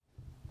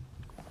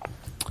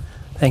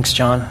Thanks,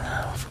 John,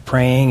 for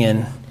praying.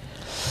 And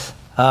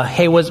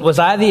hey, was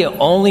I the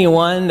only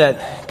one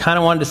that kind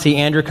of wanted to see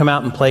Andrew come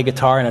out and play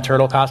guitar in a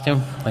turtle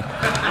costume? Like,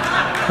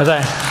 was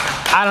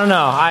I don't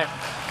know.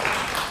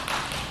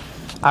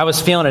 I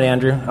was feeling it,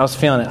 Andrew. I was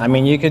feeling it. I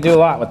mean, you could do a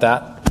lot with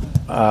that.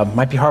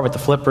 Might be hard with the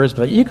flippers,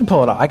 but you can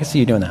pull it off. I can see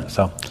you doing that.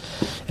 So,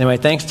 anyway,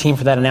 thanks, team,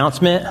 for that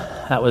announcement.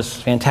 That was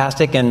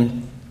fantastic.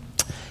 And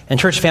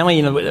church family,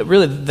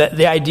 really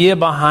the idea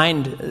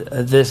behind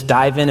this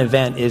dive-in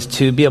event is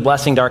to be a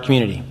blessing to our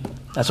community.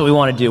 That's what we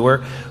want to do.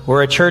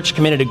 We're a church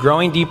committed to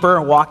growing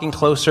deeper, walking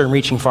closer, and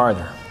reaching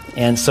farther.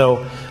 And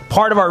so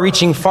part of our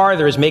reaching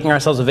farther is making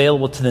ourselves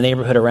available to the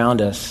neighborhood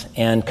around us.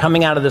 And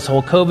coming out of this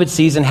whole COVID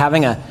season,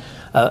 having an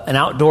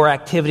outdoor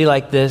activity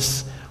like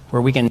this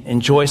where we can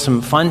enjoy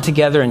some fun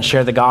together and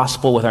share the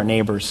gospel with our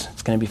neighbors.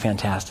 It's going to be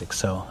fantastic.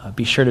 So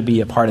be sure to be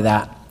a part of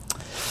that.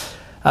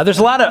 There's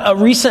a lot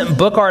of recent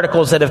book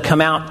articles that have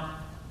come out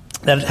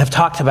that have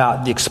talked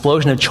about the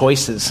explosion of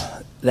choices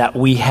that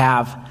we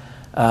have,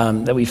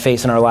 that we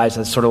face in our lives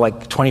as sort of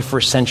like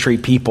 21st century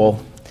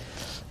people.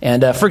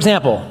 And for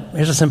example,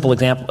 here's a simple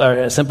example, or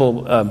a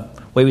simple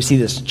way we see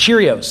this.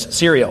 Cheerios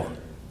cereal.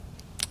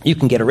 You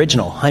can get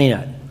original, Honey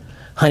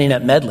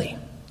Nut Medley,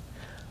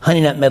 Honey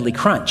Nut Medley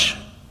Crunch,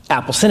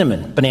 apple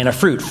cinnamon, banana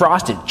fruit,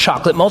 frosted,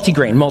 chocolate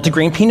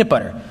multigrain peanut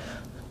butter,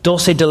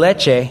 dulce de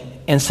leche,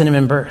 and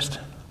cinnamon burst.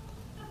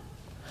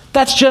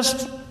 That's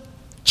just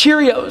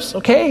Cheerios,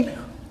 okay?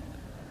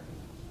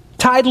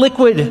 Tide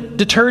liquid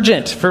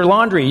detergent for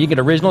laundry. You get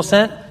original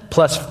scent,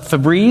 plus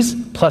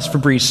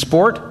Febreze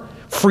Sport,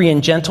 free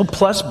and gentle,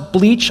 plus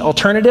bleach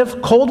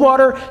alternative, cold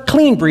water,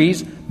 clean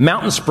breeze,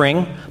 Mountain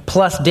Spring,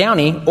 plus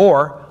Downy,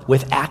 or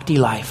with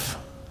ActiLife.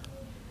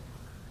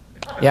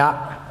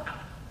 Yeah.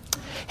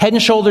 Head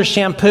and Shoulders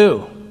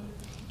shampoo.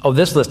 Oh,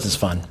 this list is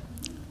fun.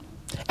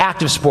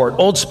 Active Sport,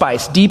 Old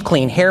Spice, Deep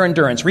Clean, Hair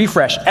Endurance,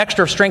 Refresh,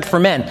 Extra Strength for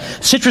Men,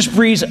 Citrus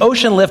Breeze,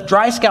 Ocean Lift,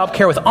 Dry Scalp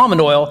Care with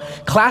Almond Oil,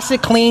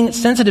 Classic Clean,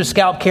 Sensitive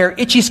Scalp Care,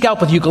 Itchy Scalp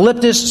with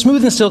Eucalyptus,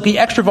 Smooth and Silky,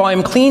 Extra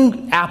Volume,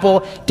 Clean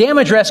Apple,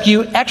 Damage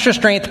Rescue, Extra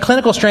Strength,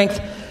 Clinical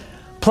Strength,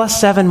 plus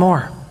 7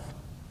 more.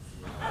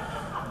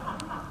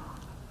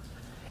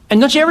 And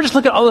don't you ever just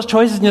look at all those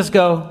choices and just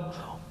go,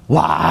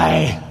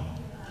 why?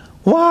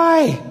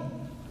 Why?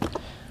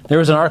 There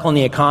was an article in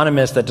The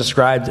Economist that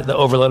described the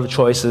overload of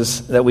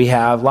choices that we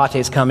have.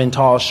 Lattes come in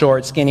tall,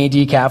 short, skinny,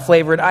 decaf,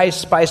 flavored, iced,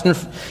 spiced, and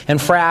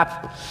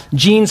frap.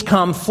 Jeans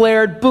come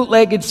flared,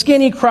 bootlegged,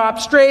 skinny,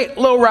 cropped, straight,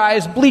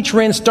 low-rise, bleach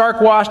rinse,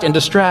 dark washed, and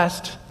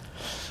distressed.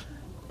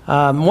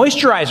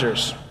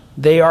 Moisturizers.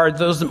 They are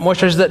those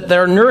moisturizers that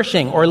are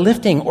nourishing or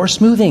lifting or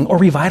smoothing or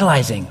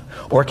revitalizing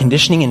or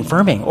conditioning and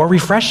firming or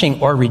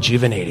refreshing or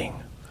rejuvenating.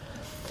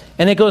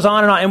 And it goes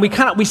on. And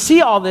we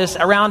see all this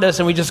around us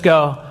and we just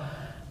go,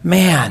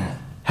 man,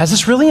 has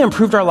this really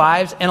improved our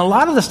lives? And a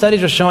lot of the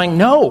studies are showing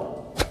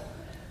no,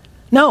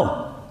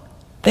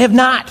 they have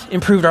not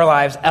improved our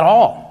lives at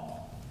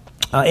all.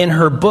 In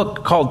her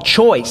book called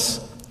Choice,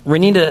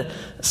 Renita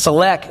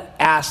Selek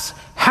asks,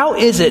 how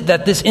is it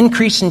that this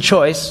increase in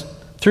choice,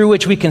 through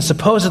which we can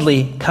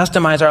supposedly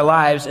customize our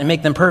lives and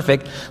make them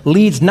perfect,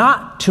 leads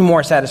not to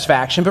more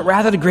satisfaction, but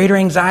rather to greater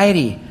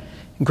anxiety,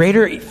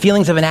 greater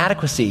feelings of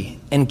inadequacy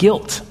and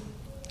guilt?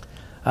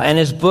 In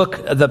his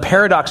book, The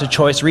Paradox of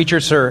Choice,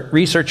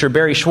 researcher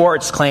Barry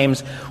Schwartz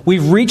claims,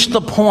 we've reached the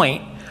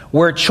point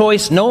where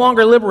choice no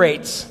longer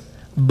liberates,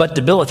 but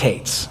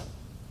debilitates.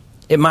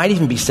 It might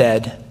even be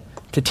said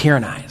to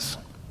tyrannize.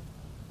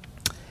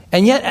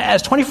 And yet,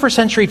 as 21st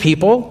century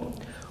people,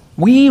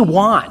 we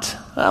want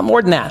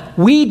more than that.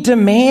 We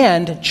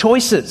demand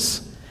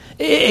choices.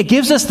 It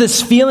gives us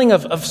this feeling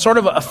of sort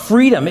of a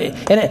freedom.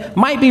 And it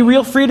might be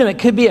real freedom, it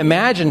could be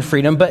imagined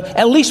freedom, but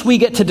at least we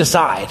get to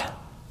decide.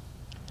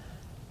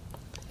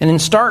 And in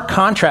stark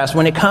contrast,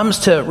 when it comes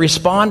to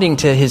responding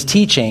to his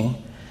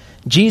teaching,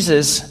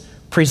 Jesus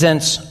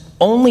presents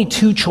only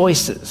 2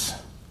 choices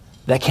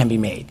that can be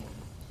made.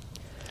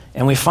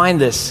 And we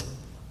find this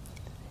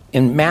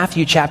in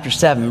Matthew chapter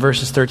 7,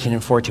 verses 13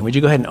 and 14. Would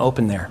you go ahead and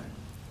open there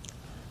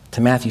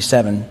to Matthew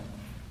 7,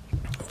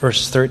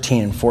 verses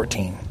 13 and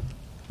 14.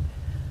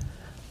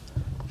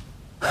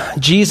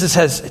 Jesus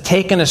has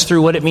taken us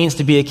through what it means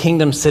to be a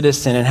kingdom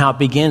citizen and how it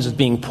begins with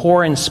being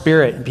poor in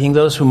spirit, being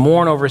those who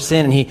mourn over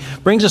sin. And he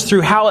brings us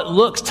through how it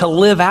looks to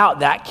live out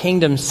that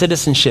kingdom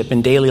citizenship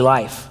in daily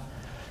life.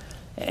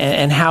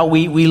 And how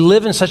we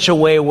live in such a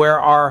way where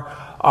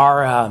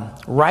our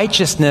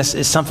righteousness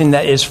is something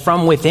that is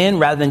from within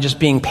rather than just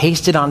being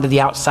pasted onto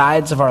the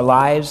outsides of our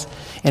lives.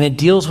 And it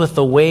deals with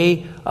the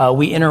way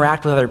we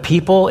interact with other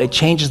people. It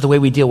changes the way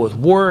we deal with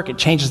work. It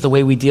changes the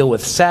way we deal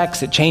with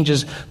sex. It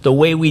changes the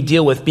way we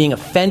deal with being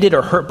offended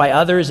or hurt by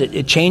others.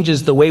 It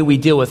changes the way we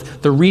deal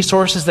with the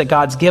resources that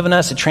God's given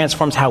us. It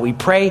transforms how we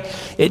pray.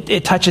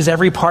 It touches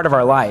every part of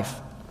our life.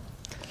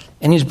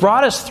 And he's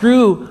brought us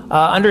through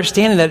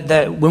understanding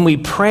that when we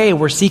pray,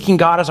 we're seeking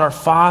God as our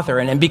Father.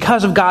 And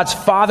because of God's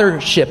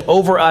fathership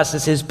over us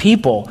as his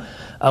people,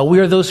 we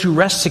are those who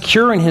rest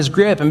secure in his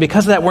grip. And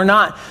because of that, we're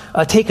not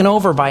taken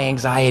over by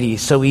anxiety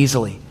so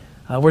easily.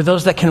 We're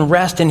those that can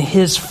rest in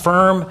his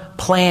firm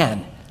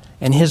plan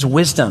and his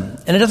wisdom.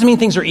 And it doesn't mean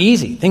things are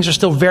easy. Things are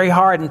still very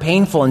hard and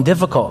painful and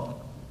difficult.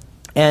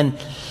 And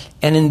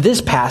in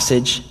this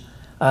passage,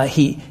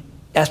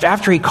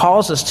 after he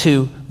calls us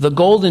to the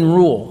golden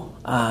rule,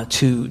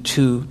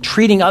 to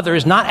treating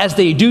others not as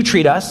they do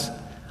treat us,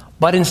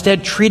 but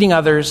instead treating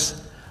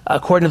others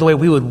according to the way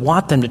we would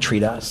want them to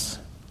treat us,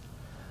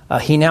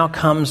 he now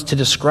comes to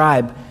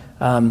describe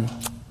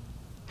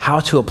how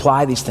to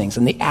apply these things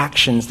and the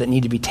actions that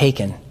need to be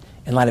taken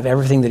in light of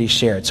everything that he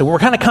shared. So we're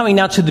kind of coming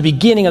now to the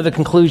beginning of the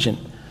conclusion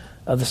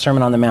of the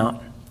Sermon on the Mount.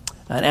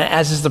 And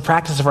as is the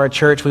practice of our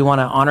church, we want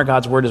to honor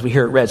God's word as we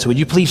hear it read. So would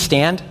you please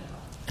stand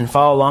and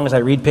follow along as I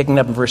read, picking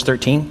up in verse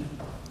 13?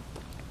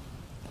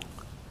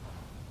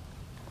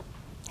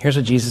 Here's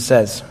what Jesus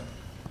says.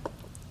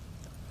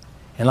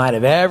 In light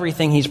of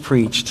everything he's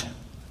preached,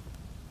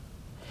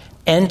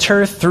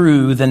 enter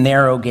through the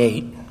narrow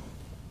gate.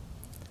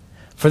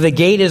 For the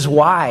gate is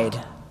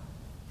wide,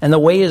 and the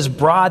way is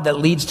broad that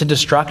leads to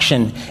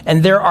destruction,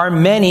 and there are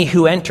many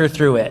who enter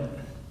through it.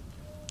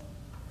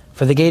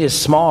 For the gate is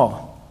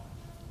small,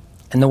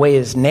 and the way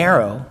is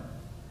narrow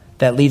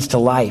that leads to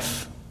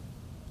life,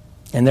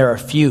 and there are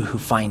few who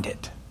find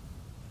it.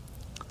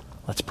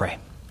 Let's pray.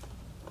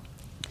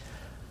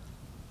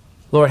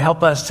 Lord,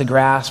 help us to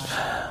grasp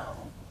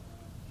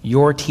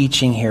your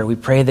teaching here. We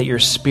pray that your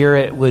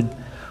Spirit would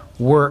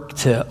work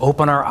to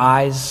open our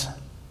eyes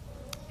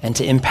and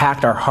to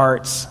impact our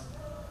hearts,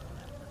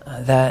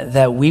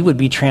 that we would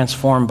be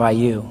transformed by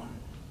you.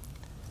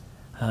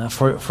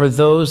 For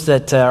those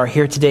that are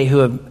here today who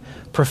have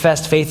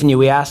professed faith in you,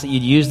 we ask that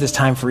you'd use this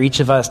time for each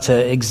of us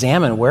to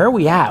examine where are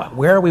we at?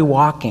 Where are we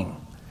walking?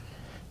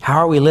 How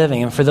are we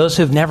living? And for those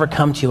who have never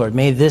come to you, Lord,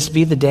 may this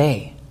be the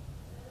day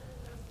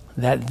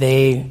that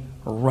they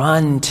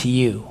run to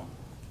you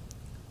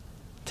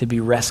to be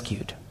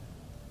rescued.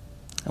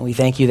 And we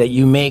thank you that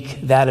you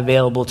make that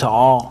available to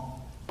all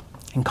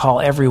and call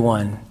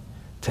everyone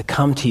to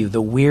come to you,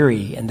 the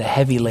weary and the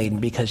heavy laden,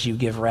 because you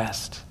give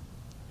rest.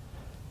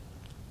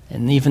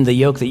 And even the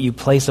yoke that you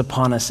place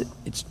upon us,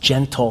 it's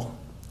gentle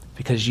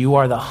because you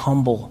are the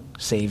humble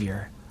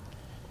Savior.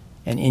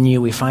 And in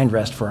you we find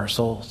rest for our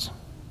souls.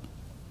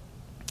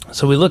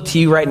 So we look to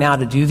you right now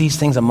to do these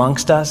things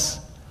amongst us,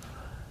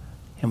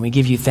 and we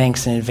give you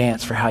thanks in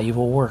advance for how you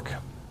will work.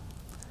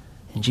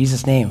 In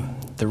Jesus' name,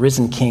 the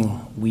risen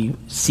King, we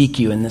seek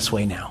you in this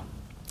way now.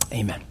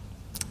 Amen.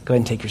 Go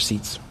ahead and take your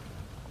seats.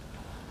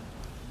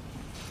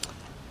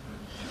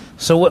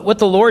 So what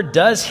the Lord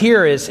does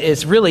here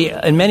is really,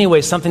 in many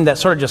ways, something that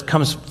sort of just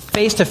comes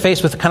face to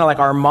face with kind of like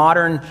our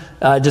modern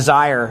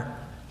desire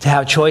to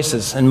have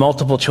choices and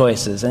multiple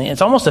choices. And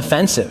it's almost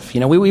offensive.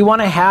 You know, we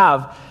want to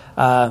have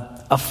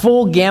a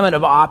full gamut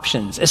of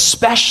options,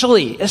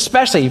 especially,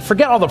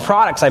 forget all the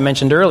products I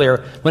mentioned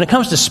earlier. When it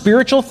comes to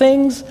spiritual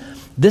things,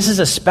 this is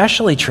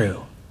especially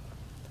true.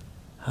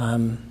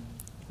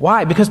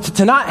 Why? Because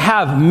to not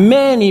have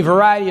many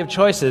variety of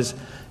choices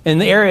in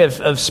the area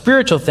of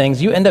spiritual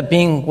things, you end up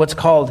being what's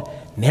called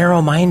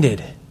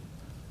narrow-minded,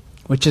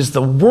 which is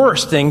the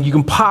worst thing you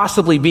can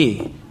possibly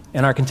be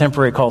in our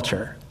contemporary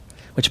culture.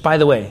 Which, by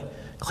the way,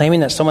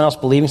 claiming that someone else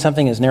believing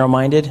something is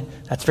narrow-minded,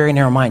 that's very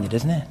narrow-minded,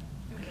 isn't it?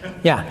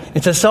 Yeah,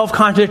 it's a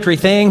self-contradictory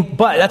thing,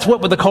 but that's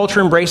what the culture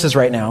embraces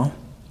right now.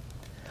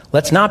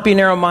 Let's not be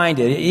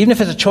narrow-minded. Even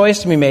if it's a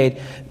choice to be made,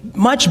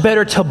 much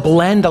better to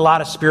blend a lot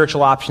of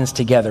spiritual options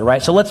together,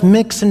 right? So let's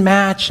mix and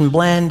match and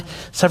blend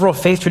several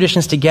faith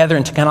traditions together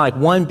into kind of like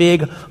one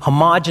big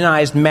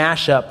homogenized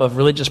mashup of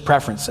religious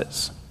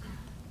preferences.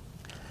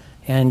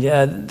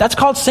 And that's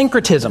called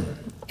syncretism.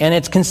 And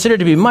it's considered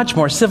to be much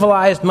more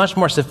civilized, much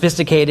more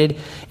sophisticated,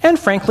 and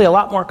frankly, a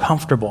lot more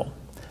comfortable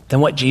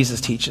than what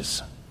Jesus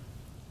teaches.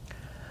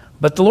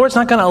 But the Lord's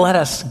not going to let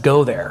us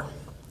go there.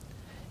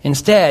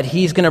 Instead,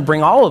 he's going to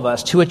bring all of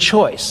us to a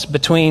choice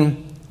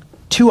between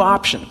two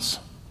options,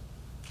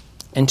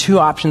 and two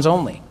options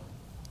only.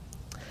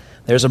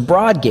 There's a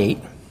broad gate,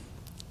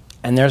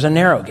 and there's a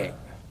narrow gate.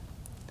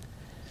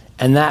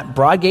 And that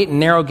broad gate and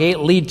narrow gate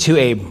lead to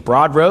a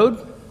broad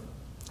road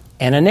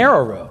and a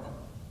narrow road.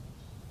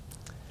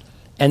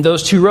 And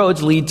those two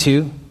roads lead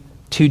to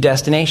two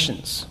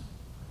destinations.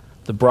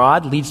 The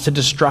broad leads to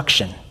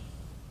destruction,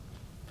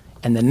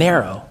 and the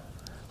narrow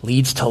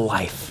leads to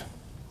life.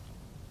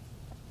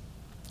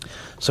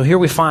 So here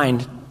we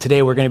find,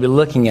 today we're going to be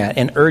looking at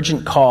an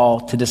urgent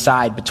call to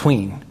decide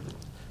between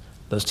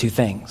those two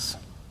things.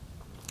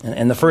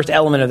 And the first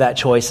element of that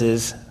choice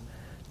is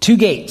two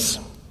gates,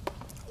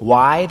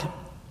 wide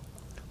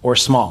or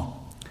small.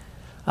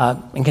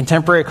 In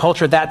contemporary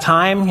culture at that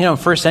time,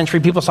 first century,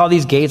 people saw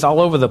these gates all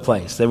over the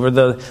place. They were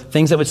the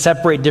things that would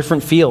separate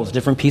different fields,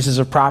 different pieces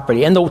of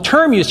property. And the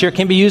term used here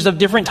can be used of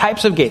different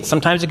types of gates.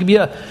 Sometimes it could be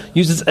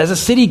used as a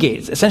city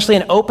gate, essentially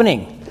an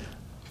opening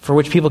for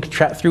which people could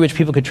through which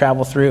people could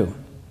travel through.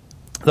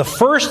 The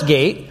first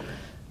gate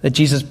that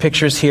Jesus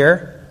pictures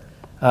here,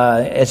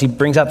 as he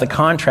brings out the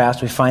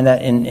contrast, we find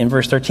that in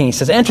verse 13. He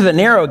says, enter the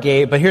narrow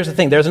gate, but here's the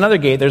thing. There's another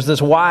gate. There's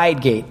this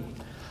wide gate.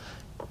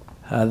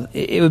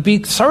 It would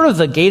be sort of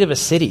the gate of a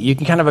city. You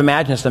can kind of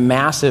imagine it's a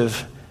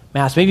massive,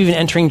 maybe even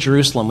entering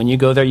Jerusalem. When you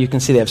go there, you can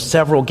see they have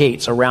several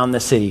gates around the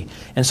city.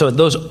 And so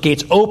those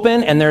gates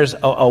open, and there's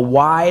a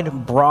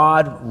wide,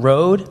 broad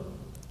road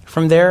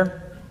from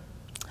there.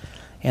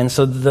 And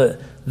so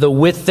the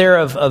width there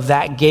of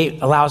that gate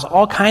allows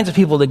all kinds of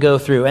people to go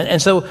through.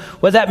 And so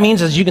what that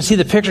means is, you can see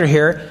the picture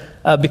here,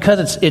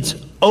 because it's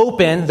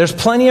open, there's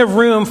plenty of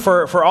room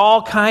for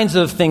all kinds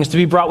of things to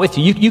be brought with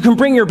you. You can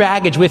bring your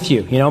baggage with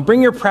you,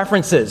 bring your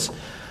preferences,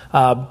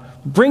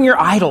 bring your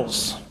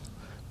idols,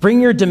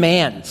 bring your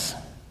demands,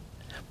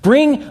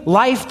 bring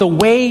life the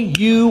way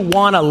you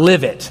want to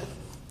live it.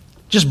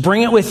 Just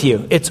bring it with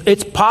you.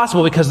 It's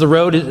possible because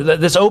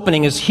this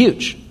opening is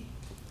huge.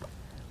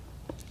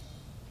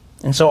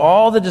 And so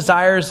all the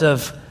desires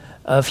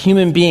of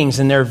human beings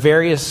in their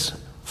various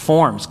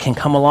forms can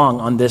come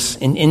along on this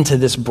into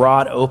this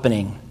broad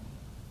opening.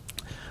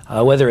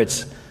 Whether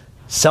it's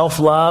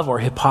self-love or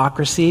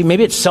hypocrisy,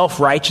 maybe it's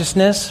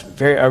self-righteousness,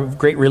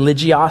 great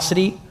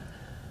religiosity,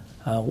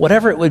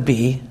 whatever it would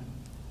be,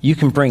 you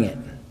can bring it.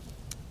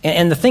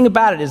 And the thing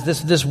about it is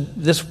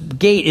this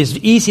gate is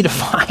easy to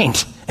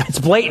find. It's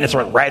blatant. It's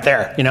right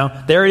there.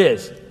 There it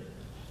is.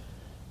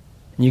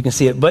 And you can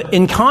see it. But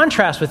in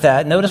contrast with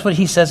that, notice what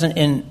he says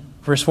in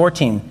verse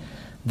 14.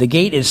 The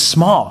gate is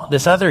small,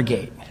 this other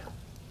gate.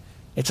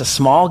 It's a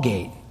small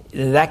gate.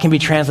 That can be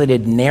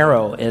translated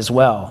narrow as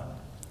well.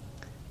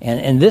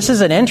 And this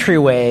is an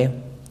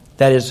entryway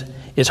that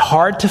is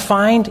hard to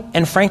find,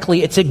 and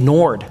frankly, it's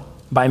ignored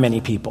by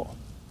many people.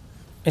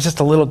 It's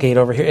just a little gate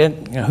over here.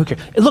 Who cares?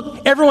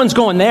 Look, everyone's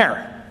going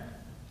there.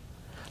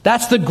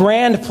 That's the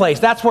grand place.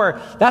 That's where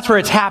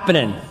it's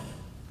happening.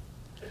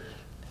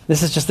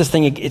 This is just this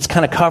thing. It's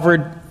kind of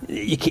covered.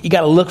 You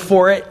got to look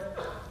for it.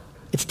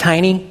 It's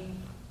tiny.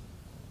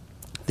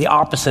 The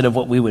opposite of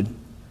what we would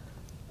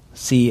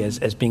see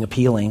as being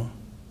appealing.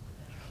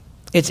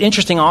 It's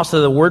interesting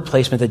also the word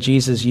placement that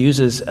Jesus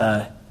uses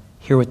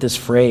here with this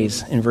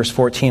phrase in verse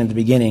 14 at the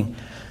beginning.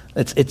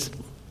 It's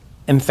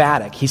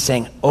emphatic. He's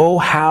saying, "Oh,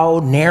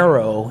 how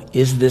narrow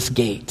is this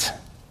gate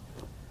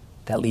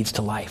that leads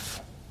to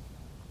life."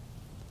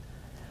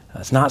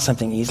 It's not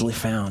something easily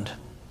found.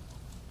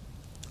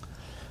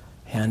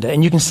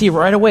 And you can see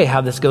right away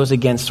how this goes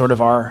against sort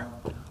of our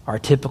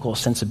typical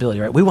sensibility,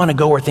 right? We want to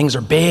go where things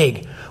are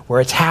big,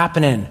 where it's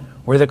happening,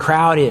 where the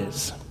crowd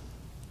is.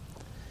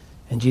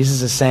 And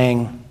Jesus is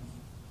saying,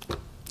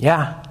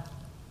 yeah,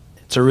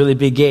 it's a really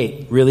big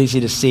gate, real easy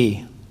to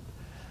see,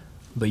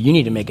 but you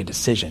need to make a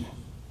decision.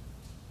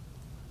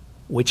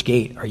 Which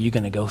gate are you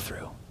going to go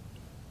through?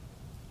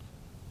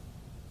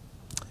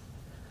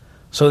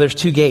 So there's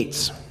two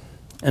gates,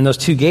 and those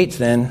two gates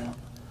then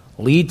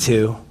lead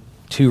to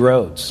two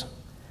roads.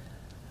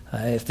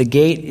 If the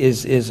gate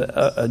is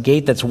a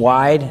gate that's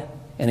wide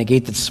and a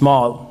gate that's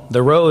small,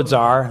 the road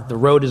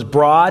is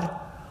broad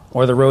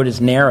or the road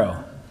is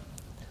narrow.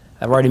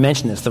 I've already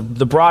mentioned this.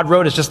 The broad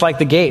road is just like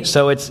the gate.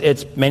 So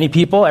it's many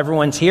people,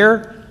 everyone's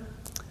here,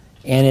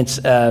 and it's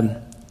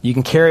you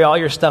can carry all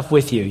your stuff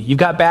with you. You've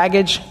got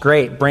baggage?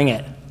 Great, bring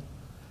it.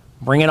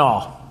 Bring it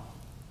all.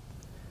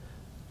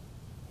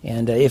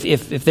 And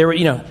if there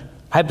were,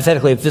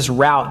 hypothetically, if this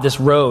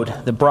road,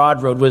 the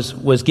broad road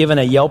was given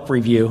a Yelp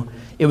review,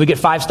 it would get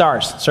 5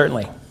 stars,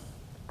 certainly.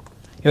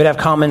 It would have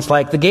comments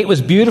like, the gate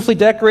was beautifully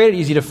decorated,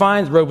 easy to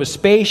find, the road was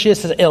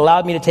spacious, it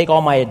allowed me to take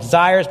all my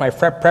desires, my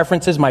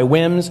preferences, my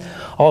whims,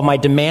 all of my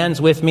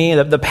demands with me.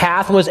 The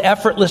path was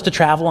effortless to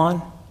travel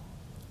on.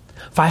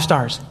 5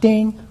 stars.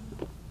 Ding.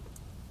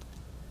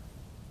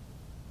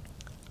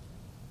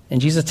 And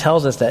Jesus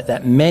tells us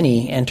that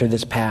many enter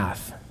this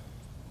path.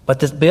 But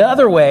the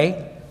other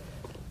way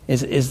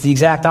is the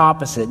exact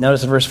opposite.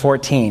 Notice in verse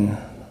 14.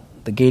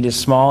 The gate is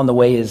small and the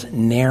way is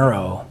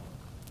narrow.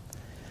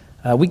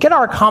 We get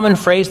our common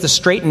phrase, the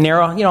straight and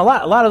narrow. A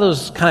lot of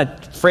those kind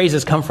of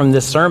phrases come from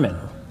this sermon.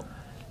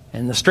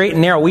 And the straight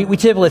and narrow, we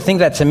typically think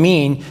that to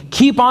mean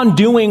keep on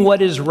doing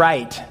what is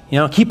right.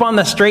 Keep on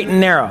the straight and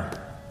narrow.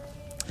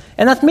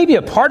 And that's maybe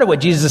a part of what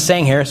Jesus is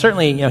saying here.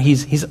 Certainly,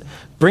 he's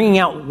bringing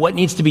out what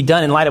needs to be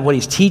done in light of what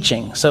he's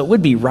teaching. So it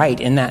would be right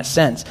in that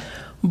sense.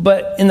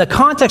 But in the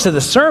context of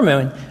the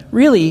sermon,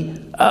 really,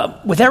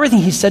 with everything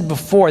he said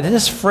before,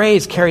 this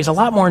phrase carries a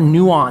lot more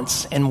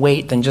nuance and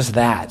weight than just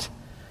that.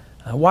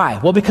 Why?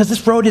 Well, because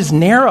this road is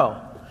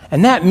narrow.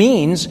 And that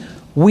means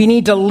we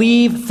need to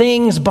leave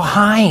things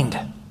behind.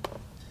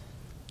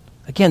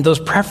 Again, those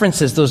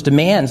preferences, those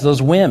demands,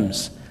 those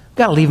whims, we've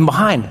got to leave them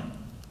behind.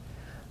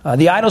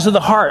 The idols of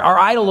the heart, our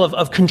idol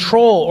of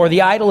control, or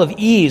the idol of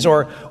ease,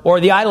 or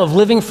the idol of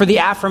living for the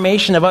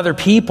affirmation of other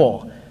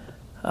people.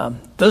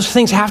 Those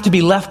things have to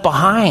be left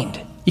behind.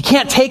 You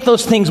can't take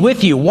those things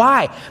with you.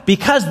 Why?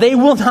 Because they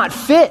will not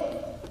fit.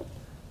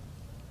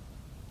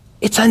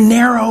 It's a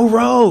narrow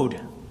road.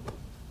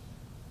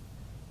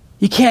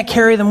 You can't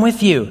carry them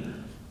with you.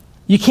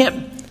 You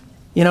can't,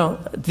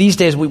 these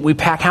days we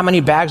pack how many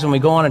bags when we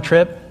go on a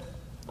trip?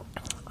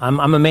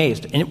 I'm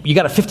amazed. And you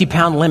got a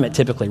 50-pound limit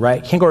typically,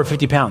 right? You can't go over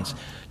 50 pounds.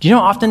 Do you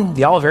know how often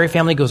the Oliveri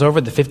family goes over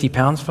the 50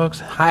 pounds,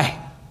 folks? Hi.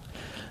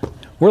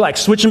 We're like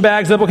switching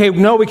bags up. Okay,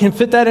 no, we can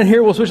fit that in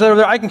here. We'll switch that over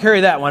there. I can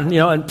carry that one,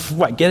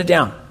 and get it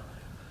down.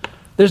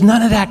 There's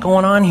none of that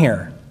going on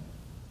here.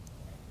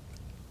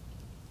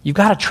 You've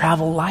got to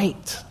travel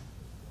light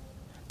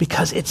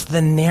because it's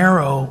the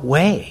narrow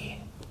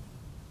way.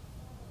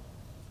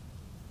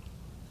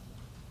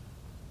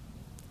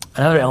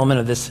 Another element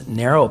of this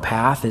narrow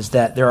path is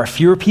that there are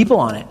fewer people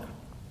on it.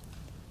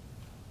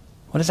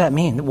 What does that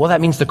mean? Well,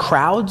 that means the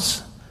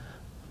crowds,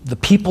 the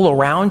people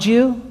around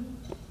you,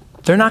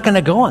 they're not going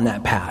to go on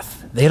that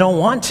path. They don't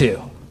want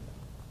to.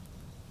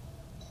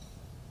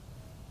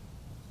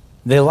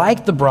 They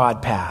like the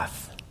broad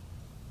path.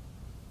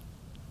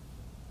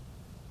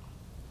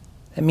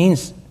 That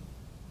means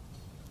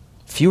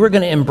if you are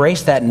going to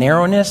embrace that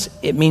narrowness,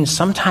 it means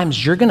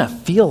sometimes you're going to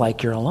feel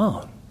like you're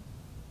alone.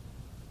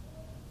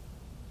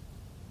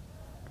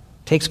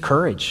 It takes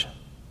courage.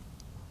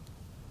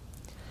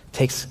 It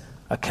takes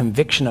a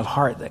conviction of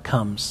heart that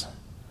comes.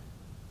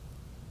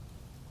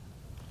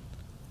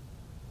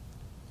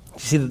 You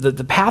see,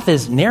 the path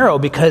is narrow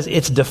because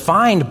it's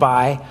defined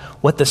by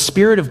what the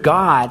Spirit of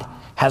God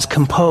has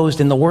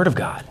composed in the Word of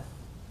God.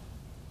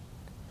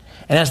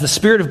 And as the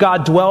Spirit of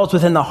God dwells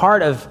within the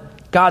heart of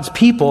God's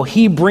people,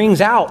 He brings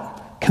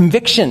out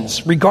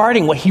convictions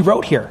regarding what He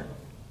wrote here.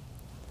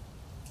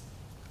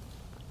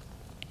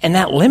 And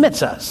that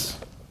limits us.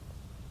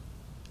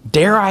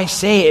 Dare I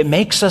say, it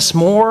makes us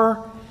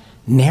more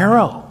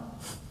narrow.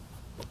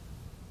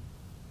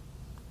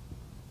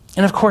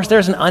 And of course,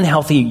 there's an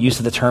unhealthy use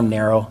of the term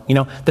narrow.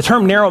 The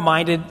term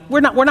narrow-minded, we're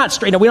not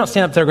straight. We don't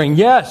stand up there going,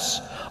 yes,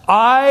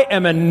 I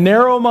am a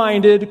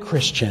narrow-minded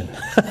Christian.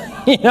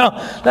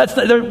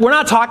 We're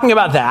not talking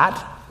about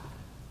that.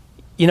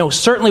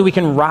 Certainly we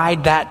can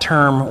ride that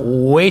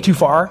term way too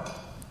far.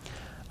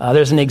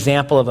 There's an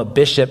example of a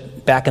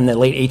bishop back in the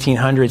late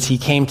 1800s. He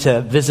came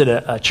to visit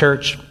a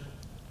church.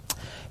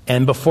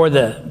 And before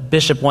the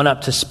bishop went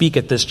up to speak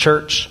at this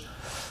church,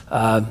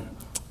 the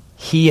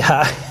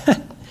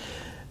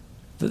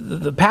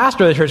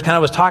pastor of the church kind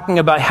of was talking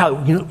about how,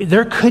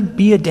 there could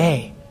be a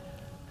day,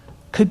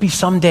 could be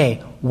some day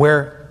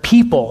where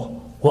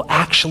people will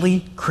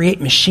actually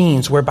create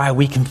machines whereby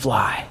we can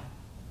fly.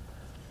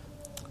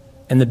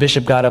 And the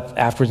bishop got up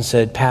afterwards and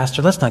said,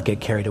 Pastor, let's not get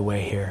carried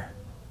away here,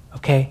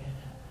 okay?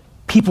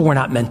 People were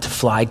not meant to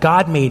fly.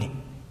 God made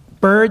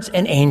birds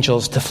and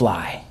angels to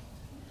fly.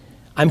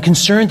 I'm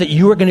concerned that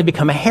you are going to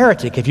become a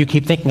heretic if you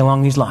keep thinking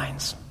along these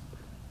lines.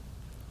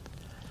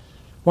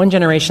 One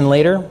generation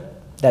later,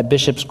 that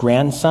bishop's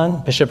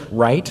grandson, Bishop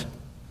Wright,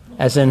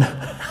 as in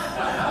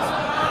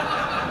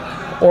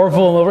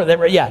Orville,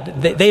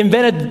 they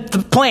invented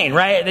the plane,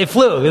 right? They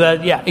flew.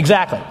 Yeah,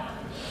 exactly.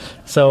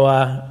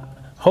 So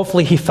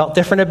hopefully he felt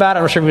different about it.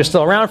 I'm not sure if he was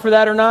still around for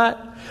that or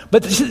not.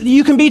 But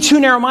you can be too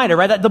narrow-minded,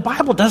 right? The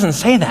Bible doesn't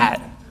say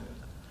that.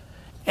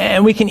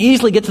 And we can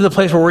easily get to the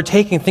place where we're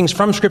taking things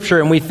from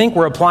Scripture and we think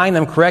we're applying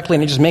them correctly,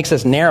 and it just makes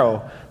us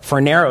narrow for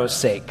narrow's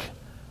sake.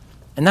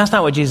 And that's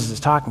not what Jesus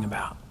is talking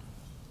about.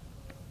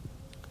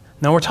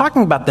 Now, we're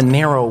talking about the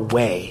narrow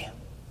way,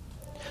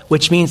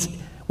 which means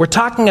we're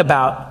talking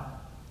about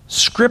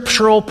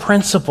scriptural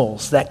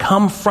principles that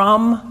come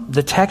from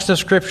the text of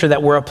Scripture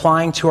that we're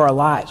applying to our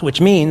lives, which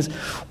means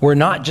we're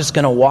not just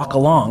going to walk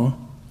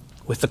along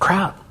with the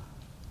crowd.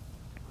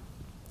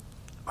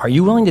 Are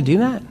you willing to do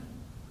that?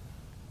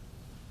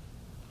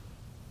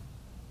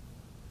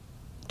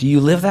 Do you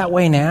live that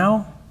way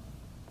now?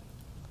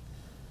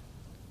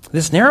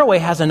 This narrow way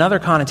has another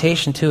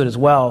connotation to it as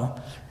well.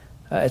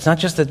 It's not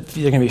just that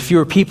there are going to be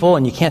fewer people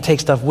and you can't take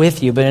stuff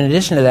with you, but in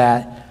addition to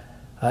that,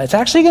 it's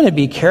actually going to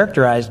be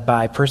characterized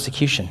by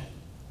persecution.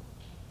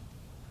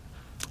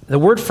 The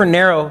word for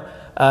narrow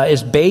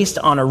is based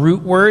on a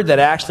root word that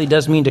actually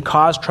does mean to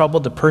cause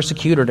trouble, to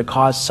persecute, or to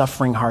cause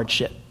suffering,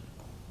 hardship.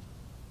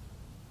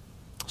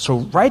 So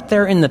right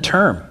there in the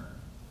term,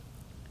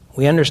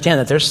 we understand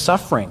that there's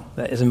suffering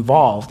that is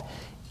involved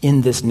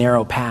in this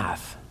narrow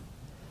path.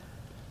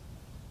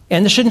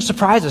 And this shouldn't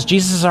surprise us.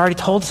 Jesus has already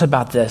told us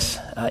about this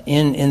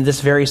in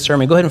this very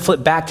sermon. Go ahead and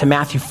flip back to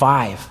Matthew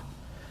 5,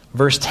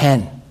 verse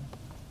 10.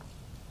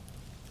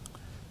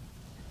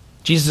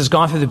 Jesus has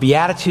gone through the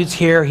Beatitudes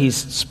here. He's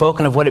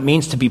spoken of what it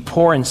means to be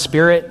poor in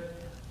spirit,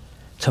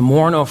 to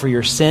mourn over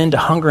your sin, to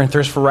hunger and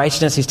thirst for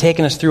righteousness. He's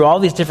taken us through all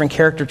these different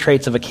character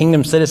traits of a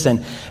kingdom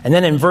citizen. And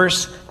then in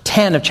verse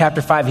 10 of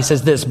chapter 5, he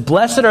says this,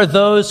 "Blessed are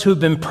those who've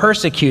been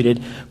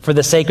persecuted for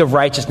the sake of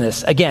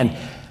righteousness." Again,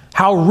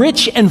 how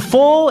rich and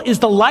full is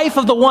the life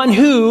of the one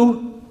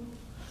who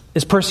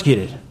is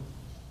persecuted.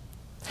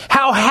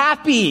 How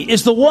happy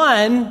is the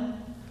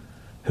one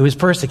who is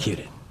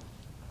persecuted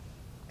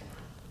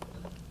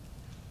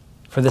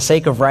for the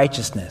sake of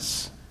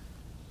righteousness.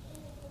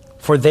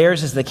 For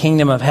theirs is the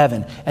kingdom of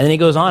heaven. And then he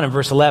goes on in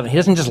verse 11. He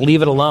doesn't just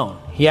leave it alone.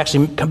 He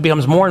actually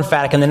becomes more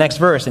emphatic in the next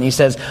verse. And he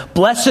says,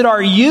 "Blessed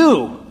are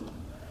you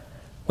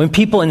when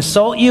people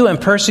insult you and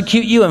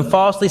persecute you and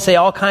falsely say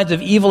all kinds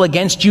of evil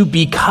against you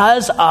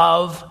because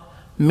of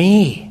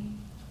me.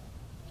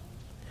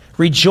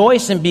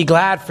 Rejoice and be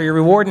glad, for your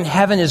reward in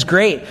heaven is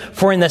great.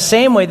 For in the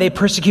same way they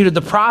persecuted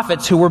the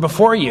prophets who were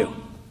before you."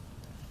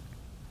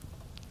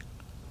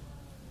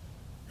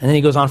 And then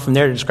he goes on from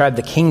there to describe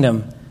the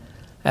kingdom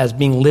as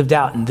being lived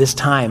out in this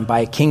time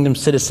by kingdom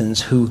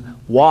citizens who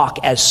walk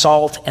as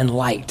salt and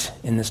light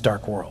in this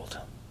dark world.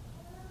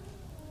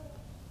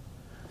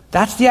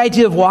 That's the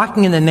idea of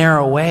walking in the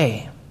narrow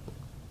way.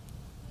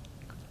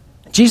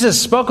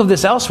 Jesus spoke of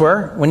this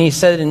elsewhere when he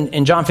said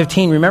in John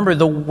 15, remember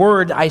the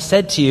word I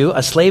said to you,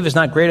 a slave is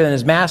not greater than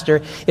his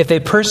master. If they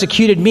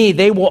persecuted me,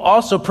 they will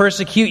also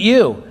persecute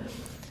you.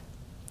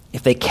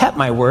 If they kept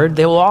my word,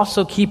 they will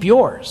also keep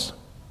yours.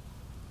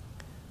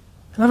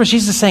 In other words,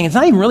 Jesus is saying, it's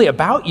not even really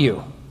about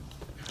you.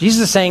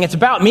 Jesus is saying, it's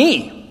about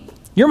me.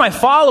 You're my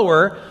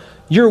follower.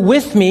 You're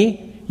with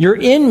me. You're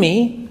in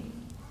me.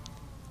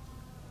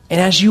 And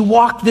as you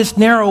walk this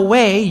narrow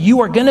way,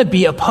 you are going to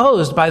be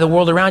opposed by the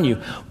world around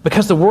you.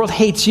 Because the world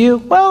hates you?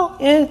 Well,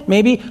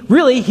 maybe.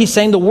 Really, he's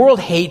saying the world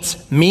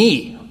hates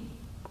me.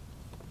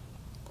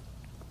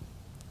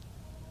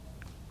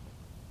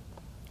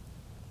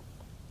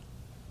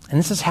 And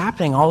this is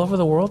happening all over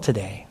the world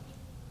today.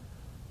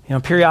 You know,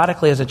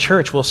 periodically as a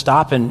church, we'll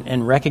stop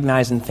and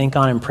recognize and think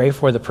on and pray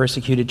for the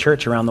persecuted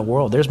church around the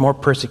world. There's more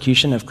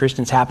persecution of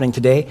Christians happening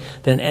today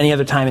than any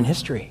other time in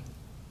history.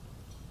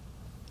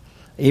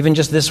 Even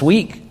just this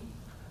week,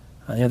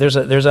 there's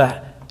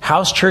a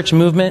house church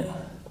movement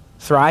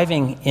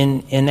thriving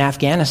in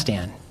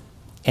Afghanistan.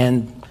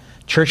 And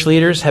church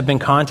leaders have been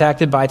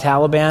contacted by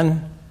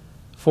Taliban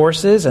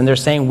forces, and they're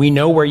saying, we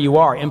know where you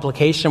are.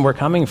 Implication, we're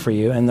coming for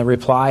you. And the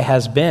reply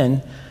has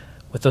been,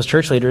 with those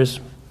church leaders,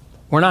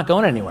 we're not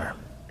going anywhere.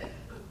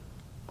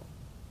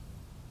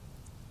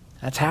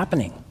 That's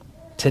happening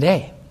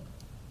today.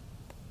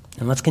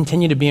 And let's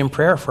continue to be in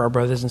prayer for our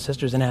brothers and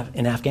sisters in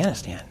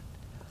Afghanistan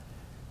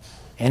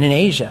and in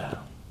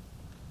Asia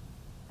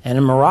and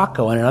in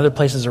Morocco and in other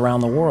places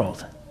around the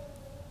world.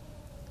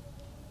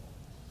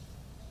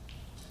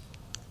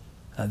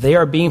 They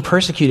are being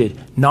persecuted,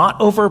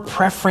 not over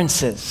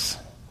preferences.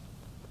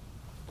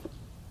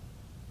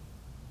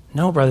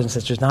 No, brothers and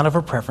sisters, not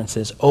over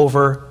preferences,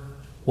 over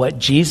what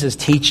Jesus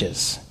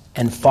teaches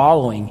and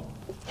following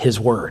his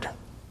word.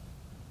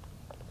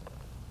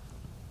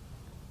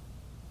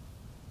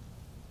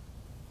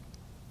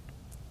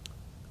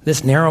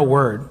 This narrow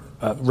road,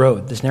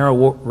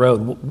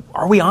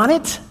 are we on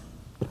it?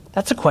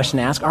 That's a question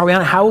to ask. Are we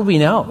on it? How would we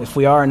know if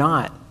we are or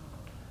not?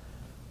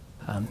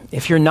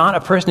 If you're not a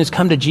person who's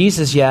come to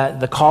Jesus yet,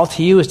 the call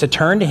to you is to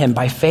turn to him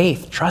by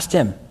faith. Trust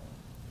him.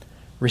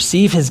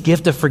 Receive his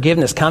gift of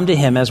forgiveness. Come to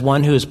him as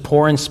one who is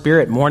poor in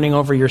spirit, mourning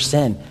over your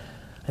sin.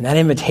 And that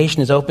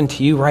invitation is open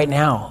to you right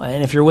now.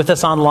 And if you're with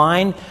us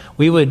online,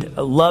 we would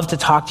love to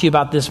talk to you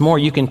about this more.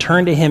 You can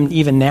turn to him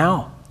even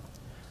now.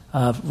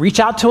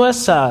 Reach out to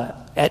us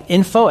at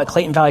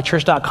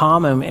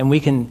info@ClaytonValleyChurch.com, and we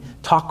can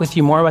talk with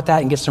you more about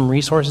that and get some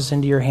resources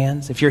into your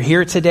hands. If you're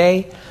here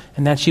today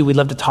and that's you, we'd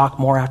love to talk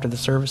more after the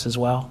service as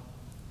well.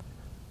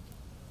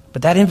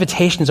 But that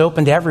invitation is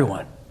open to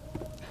everyone.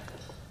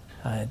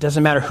 It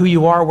doesn't matter who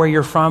you are, where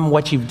you're from,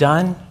 what you've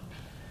done.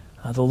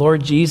 The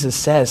Lord Jesus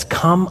says,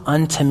 come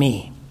unto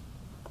me,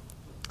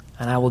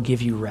 and I will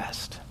give you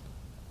rest.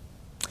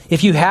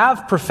 If you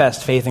have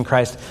professed faith in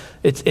Christ,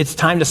 it's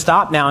time to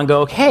stop now and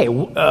go, okay,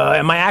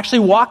 am I actually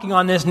walking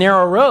on this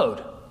narrow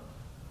road?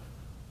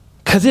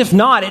 Because if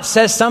not, it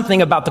says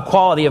something about the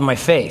quality of my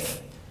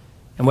faith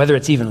and whether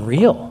it's even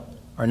real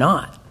or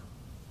not.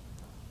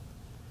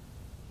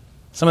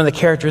 Some of the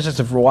characteristics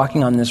of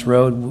walking on this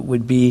road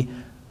would be,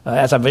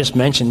 as I've just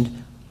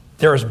mentioned,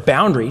 there's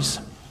boundaries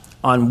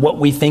on what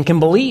we think and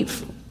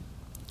believe,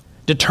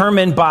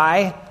 determined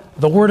by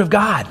the Word of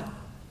God.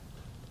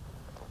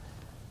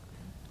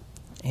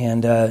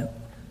 And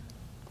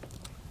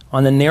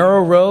on the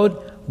narrow road,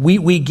 we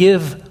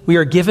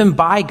are given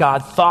by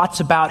God thoughts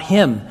about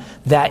him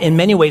that in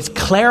many ways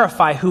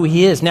clarify who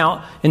he is.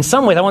 Now, in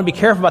some ways, I want to be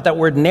careful about that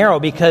word narrow,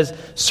 because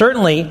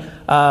certainly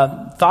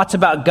thoughts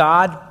about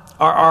God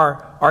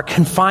are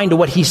confined to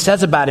what he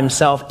says about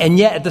himself. And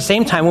yet, at the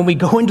same time, when we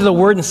go into the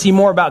Word and see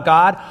more about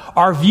God,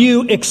 our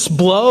view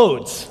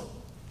explodes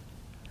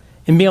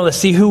in being able to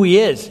see who he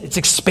is. It's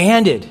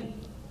expanded.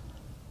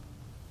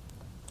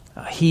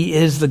 He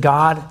is the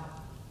God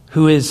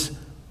who is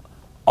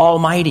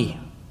almighty,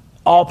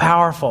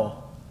 all-powerful,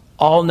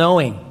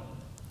 all-knowing,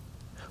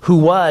 who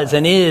was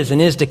and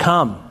is to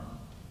come.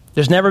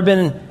 There's never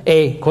been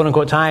a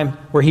quote-unquote time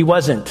where he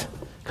wasn't,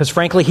 because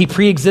frankly, he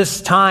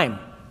pre-exists time.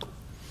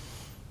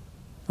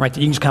 Right?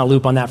 You can just kind of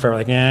loop on that forever,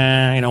 like,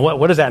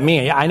 what does that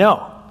mean? Yeah, I know.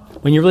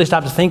 When you really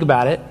stop to think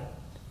about it.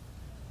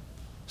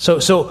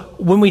 So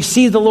when we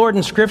see the Lord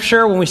in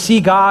Scripture, when we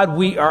see God,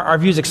 our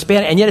views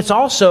expand, and yet it's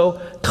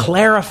also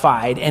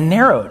clarified and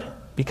narrowed,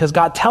 because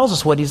God tells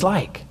us what he's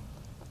like.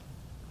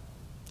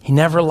 He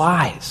never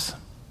lies.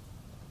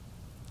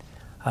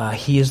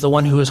 He is the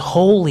one who is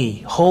holy,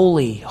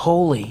 holy,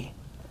 holy.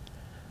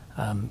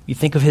 You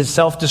think of his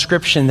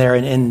self-description there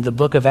in the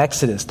book of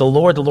Exodus. The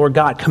Lord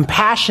God,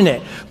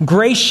 compassionate,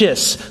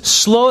 gracious,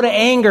 slow to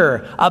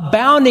anger,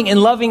 abounding in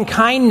loving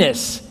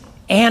kindness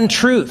and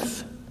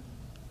truth,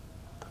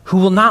 who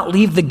will not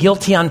leave the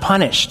guilty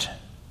unpunished.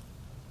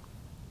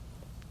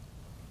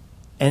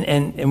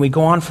 And we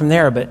go on from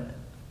there, but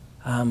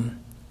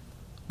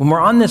when we're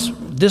on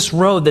this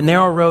road, the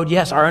narrow road,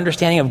 yes, our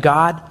understanding of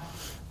God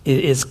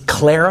is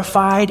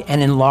clarified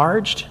and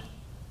enlarged.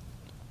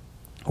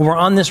 When we're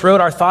on this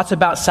road, our thoughts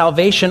about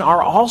salvation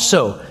are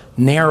also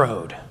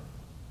narrowed.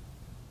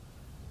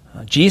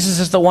 Jesus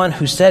is the one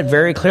who said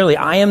very clearly,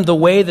 I am the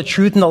way, the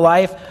truth, and the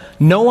life.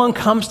 No one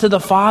comes to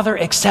the Father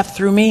except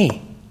through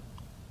me.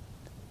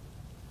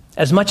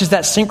 As much as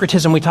that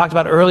syncretism we talked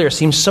about earlier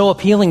seems so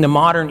appealing to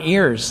modern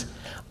ears,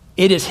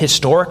 it is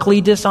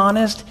historically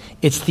dishonest.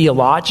 It's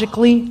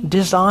theologically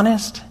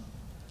dishonest.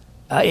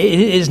 It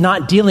is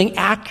not dealing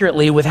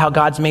accurately with how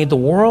God's made the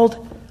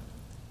world,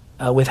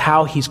 with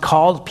how he's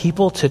called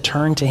people to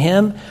turn to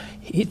him.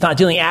 It's not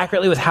dealing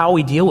accurately with how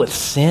we deal with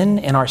sin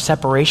and our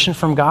separation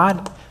from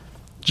God.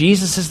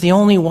 Jesus is the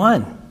only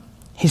one.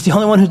 He's the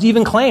only one who's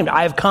even claimed,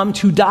 I have come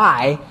to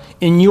die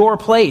in your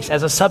place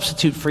as a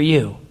substitute for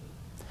you.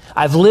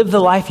 I've lived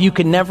the life you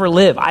could never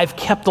live. I've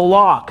kept the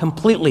law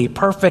completely,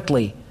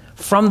 perfectly,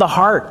 from the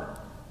heart.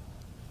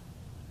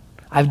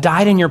 I've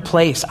died in your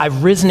place.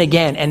 I've risen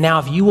again. And now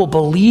if you will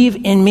believe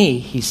in me,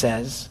 he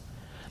says,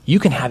 you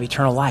can have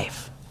eternal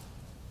life.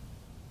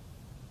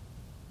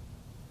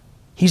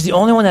 He's the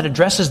only one that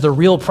addresses the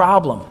real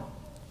problem,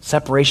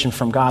 separation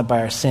from God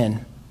by our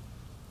sin.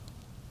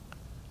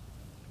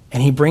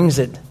 And he brings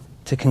it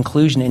to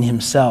conclusion in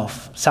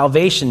himself.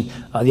 Salvation,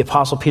 the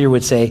Apostle Peter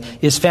would say,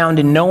 is found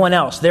in no one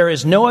else. There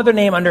is no other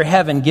name under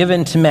heaven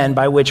given to men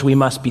by which we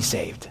must be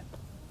saved.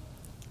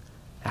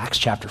 Acts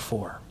chapter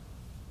 4.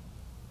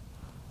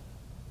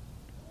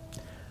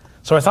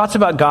 So our thoughts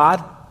about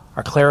God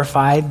are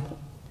clarified,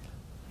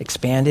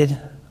 expanded.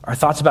 Our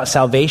thoughts about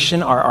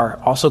salvation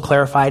are also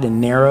clarified and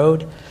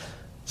narrowed.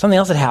 Something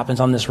else that happens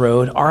on this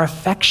road, our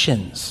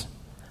affections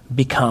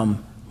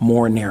become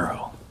more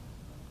narrow.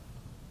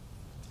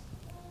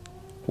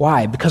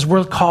 Why? Because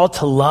we're called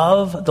to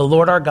love the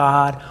Lord our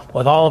God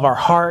with all of our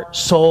heart,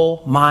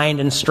 soul, mind,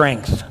 and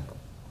strength.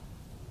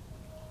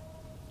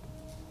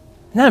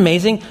 Isn't that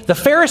amazing? The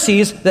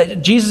Pharisees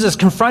that Jesus is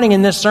confronting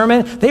in this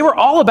sermon, they were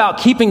all about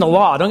keeping the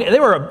law. They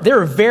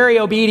were very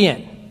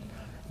obedient.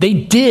 They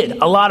did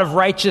a lot of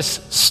righteous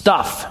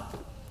stuff.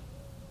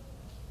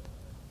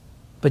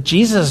 But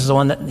Jesus is the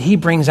one that he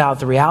brings out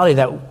the reality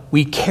that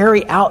we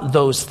carry out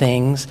those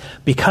things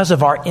because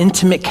of our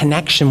intimate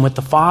connection with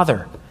the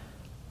Father.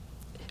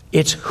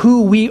 It's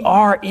who we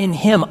are in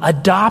him,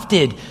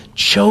 adopted,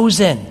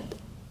 chosen,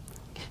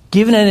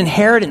 given an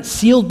inheritance,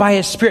 sealed by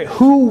his Spirit,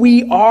 who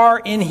we are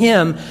in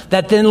him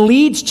that then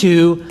leads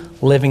to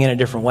living in a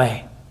different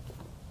way.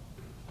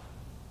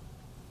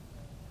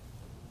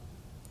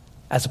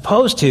 As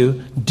opposed to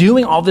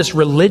doing all this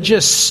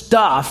religious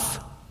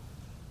stuff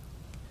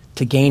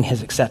to gain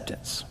his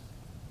acceptance.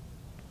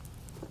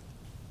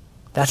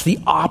 That's the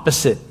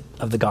opposite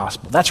of the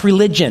gospel. That's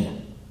religion.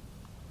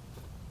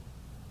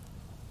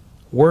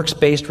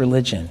 Works-based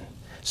religion.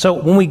 So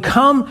when we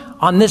come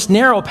on this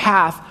narrow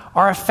path,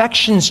 our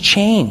affections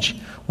change.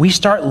 We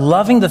start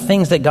loving the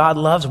things that God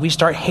loves. We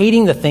start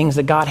hating the things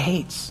that God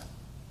hates.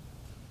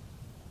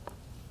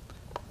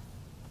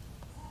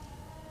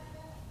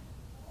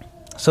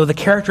 So the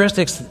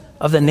characteristics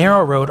of the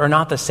narrow road are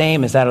not the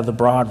same as that of the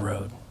broad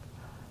road.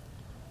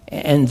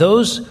 And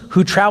those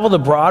who travel the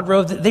broad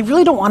road, they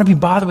really don't want to be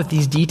bothered with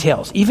these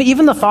details.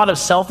 Even the thought of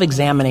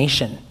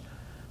self-examination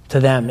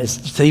to them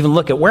is to even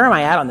look at where am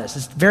I at on this.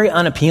 It's very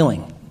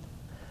unappealing.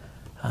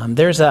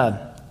 There's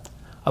a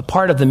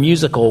part of the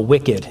musical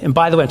Wicked. And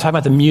by the way, I'm talking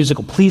about the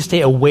musical. Please stay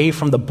away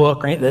from the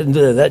book. Right?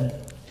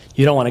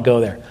 You don't want to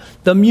go there.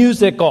 The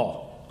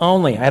musical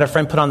only. I had a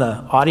friend put on the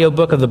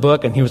audiobook of the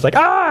book, and he was like,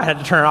 I had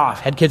to turn it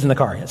off. Had kids in the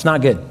car. It's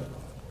not good.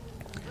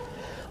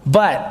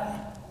 But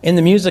in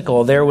the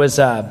musical, there was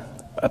a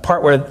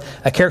part where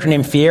a character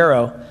named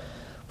Fiyero,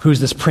 who's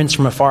this prince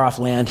from a far-off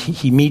land,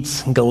 he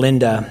meets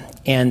Galinda,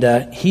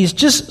 and he's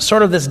just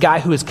sort of this guy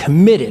who is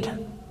committed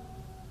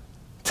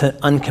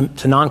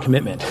to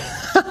non-commitment.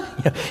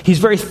 He's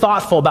very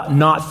thoughtful about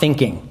not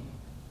thinking.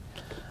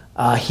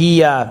 And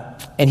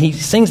he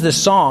sings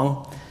this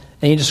song,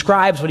 and he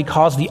describes what he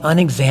calls the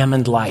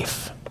unexamined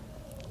life.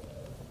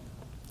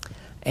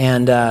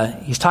 And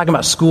he's talking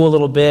about school a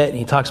little bit, and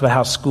he talks about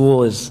how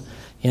school is,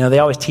 they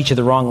always teach you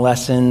the wrong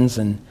lessons,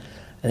 and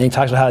then he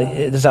talks about how,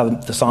 this is how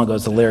the song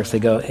goes, the lyrics,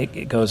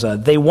 it goes,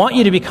 they want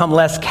you to become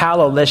less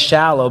callow, less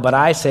shallow, but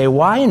I say,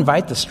 why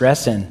invite the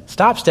stress in?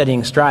 Stop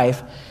studying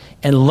strife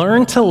and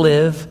learn to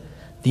live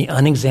the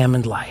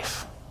unexamined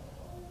life.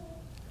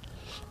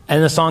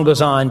 And the song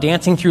goes on,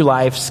 dancing through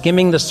life,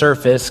 skimming the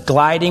surface,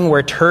 gliding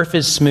where turf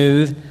is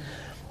smooth.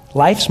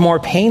 Life's more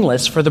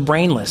painless for the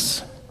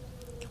brainless.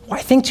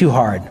 Why think too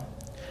hard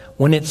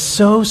when it's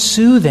so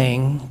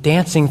soothing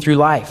dancing through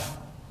life?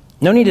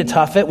 No need to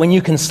tough it when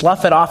you can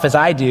slough it off as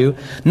I do.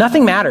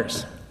 Nothing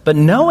matters, but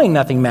knowing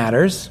nothing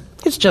matters,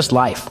 it's just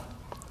life.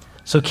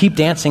 So keep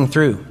dancing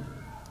through.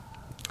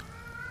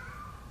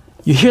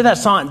 You hear that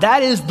song?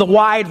 That is the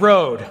wide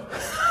road.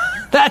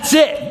 That's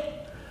it.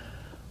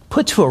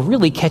 Put to a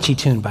really catchy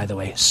tune, by the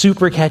way.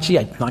 Super catchy.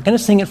 I'm not going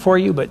to sing it for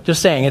you, but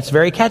just saying, it's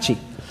very catchy.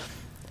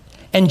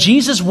 And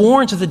Jesus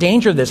warns of the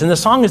danger of this. And the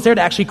song is there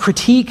to actually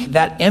critique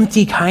that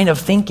empty kind of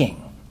thinking.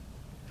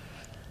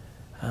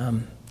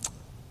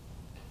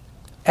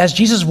 As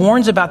Jesus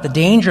warns about the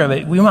danger of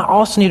it, we might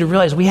also need to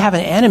realize we have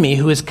an enemy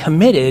who is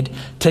committed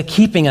to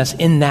keeping us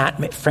in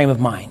that frame of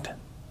mind.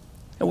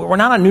 We're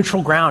not on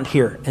neutral ground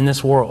here in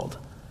this world.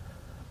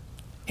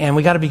 And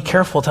we got to be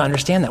careful to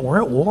understand that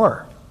we're at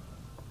war.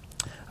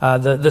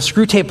 The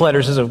Screwtape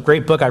Letters is a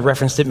great book. I've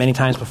referenced it many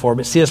times before,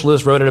 but C.S.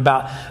 Lewis wrote it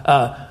about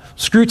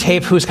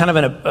Screwtape, who's kind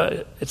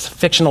of it's a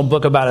fictional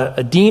book about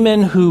a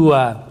demon who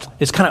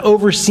is kind of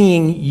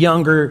overseeing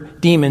younger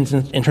demons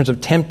in terms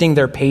of tempting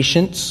their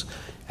patients,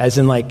 as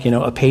in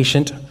a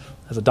patient,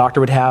 as a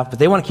doctor would have. But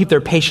they want to keep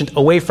their patient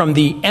away from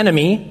the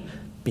enemy,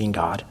 being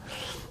God.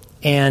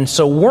 And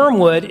so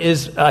Wormwood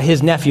is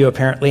his nephew,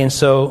 apparently. And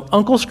so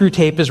Uncle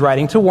Screwtape is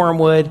writing to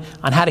Wormwood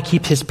on how to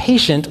keep his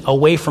patient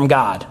away from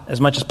God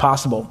as much as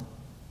possible.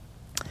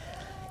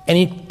 And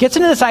he gets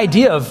into this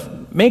idea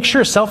of make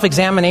sure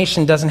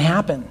self-examination doesn't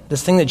happen.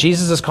 This thing that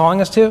Jesus is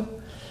calling us to.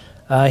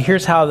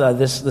 Here's how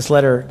this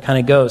letter kind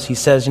of goes. He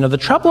says, the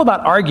trouble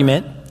about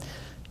argument,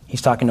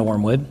 he's talking to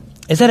Wormwood,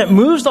 is that it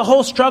moves the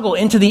whole struggle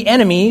into the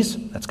enemy's,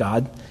 that's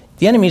God,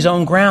 the enemy's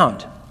own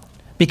ground.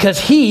 Because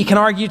he can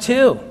argue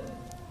too.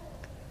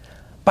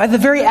 By the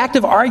very act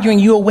of arguing,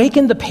 you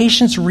awaken the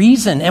patient's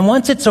reason. And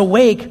once it's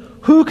awake,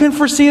 who can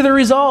foresee the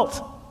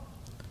result?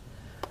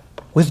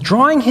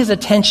 Withdrawing his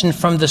attention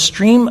from the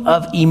stream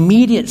of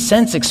immediate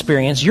sense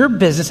experience, your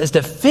business is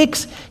to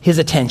fix his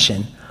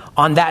attention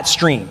on that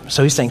stream.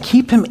 So he's saying,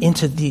 keep him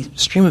into the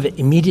stream of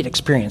immediate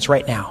experience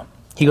right now.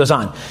 He goes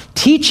on,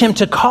 teach him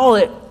to call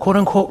it, quote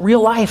unquote,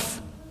 real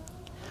life.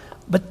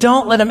 But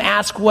don't let him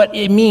ask what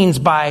it means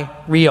by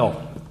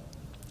real.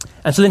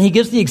 And so then he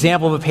gives the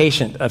example of a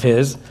patient of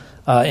his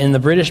in the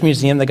British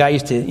Museum. The guy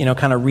used to,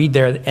 kind of read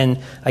there, and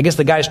I guess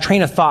the guy's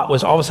train of thought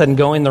was all of a sudden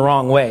going the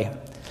wrong way.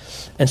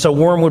 And so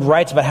Wormwood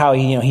writes about how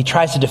he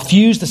tries to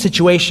diffuse the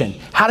situation.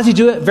 How does he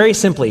do it? Very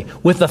simply,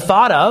 with the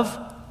thought of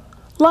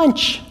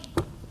lunch.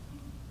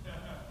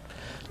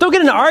 Don't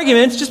get into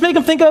arguments, just make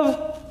him think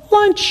of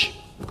lunch.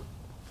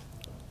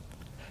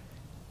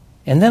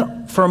 And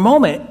then for a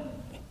moment,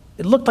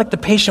 it looked like the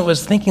patient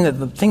was thinking that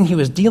the thing he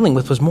was dealing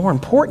with was more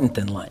important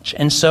than lunch.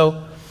 And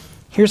so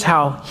here's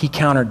how he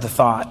countered the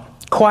thought.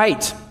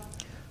 Quite.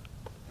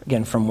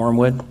 Again, from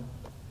Wormwood.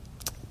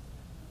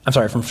 I'm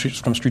sorry, from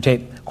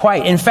Screwtape.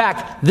 Quite. In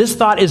fact, this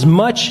thought is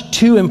much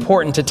too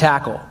important to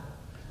tackle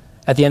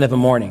at the end of a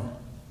morning.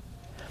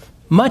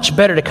 Much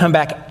better to come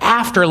back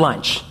after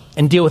lunch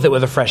and deal with it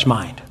with a fresh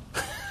mind.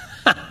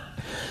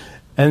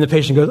 And the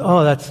patient goes,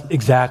 oh, that's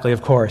exactly,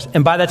 of course.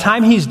 And by the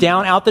time he's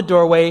down out the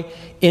doorway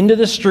into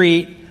the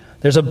street,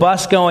 there's a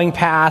bus going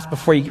past.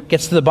 Before he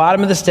gets to the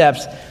bottom of the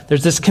steps,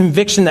 there's this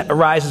conviction that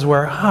arises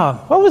where,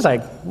 why was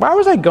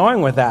I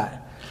going with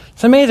that?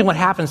 It's amazing what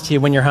happens to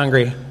you when you're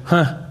hungry.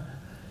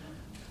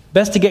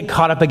 Best to get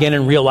caught up again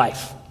in real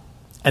life.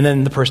 And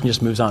then the person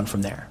just moves on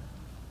from there.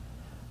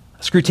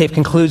 Screwtape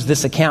concludes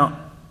this account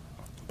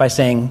by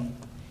saying,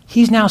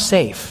 he's now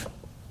safe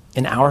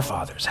in our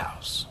Father's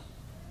house.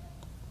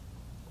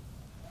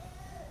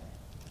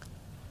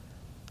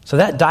 So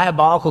that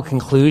diabolical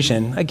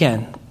conclusion,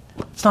 again,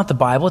 it's not the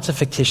Bible, it's a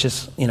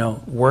fictitious,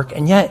 work,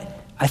 and yet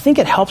I think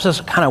it helps us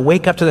kind of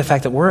wake up to the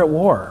fact that we're at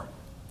war.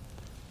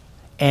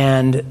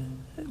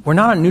 And we're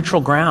not on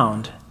neutral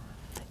ground.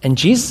 And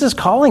Jesus is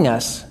calling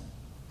us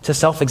to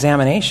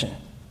self-examination.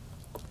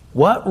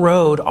 What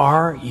road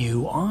are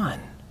you on?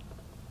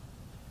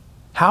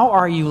 How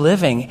are you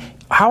living?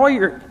 How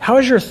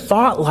is your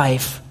thought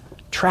life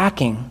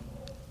tracking?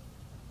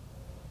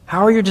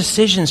 How are your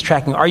decisions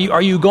tracking? Are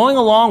you going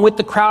along with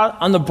the crowd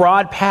on the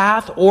broad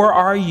path, or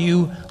are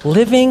you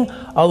living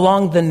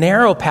along the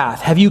narrow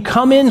path? Have you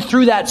come in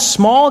through that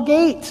small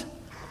gate,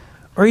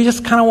 or are you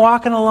just kind of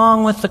walking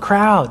along with the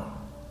crowd?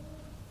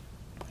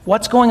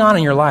 What's going on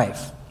in your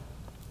life?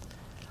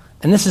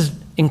 And this is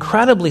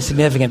incredibly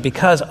significant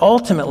because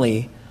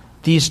ultimately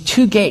these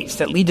two gates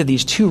that lead to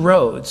these two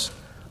roads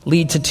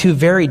lead to two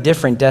very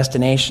different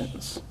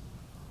destinations.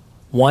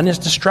 One is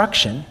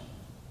destruction,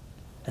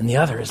 and the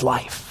other is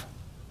life.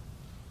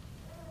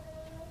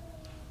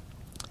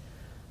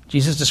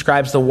 Jesus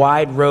describes the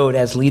wide road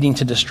as leading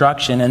to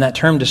destruction, and that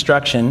term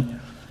destruction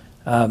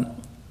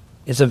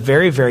is a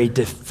very, very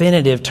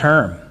definitive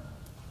term.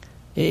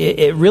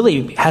 It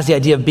really has the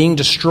idea of being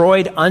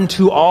destroyed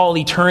unto all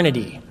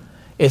eternity.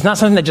 It's not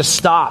something that just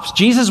stops.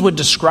 Jesus would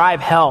describe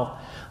hell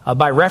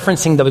by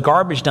referencing the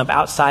garbage dump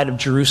outside of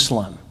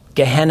Jerusalem,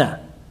 Gehenna.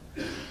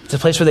 It's a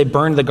place where they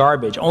burned the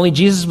garbage. Only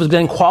Jesus was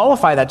going to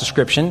qualify that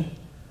description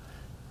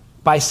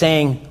by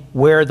saying,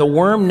 where the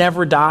worm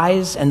never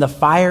dies and the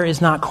fire is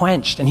not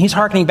quenched. And he's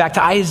hearkening back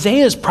to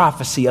Isaiah's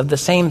prophecy of the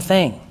same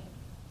thing.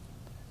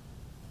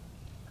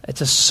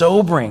 It's a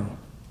sobering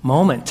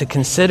moment to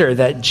consider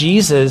that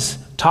Jesus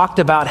talked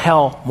about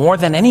hell more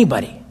than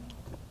anybody.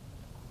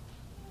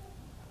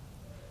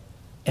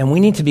 And we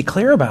need to be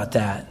clear about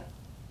that.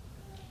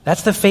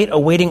 That's the fate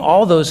awaiting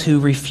all those who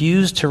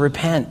refuse to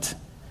repent,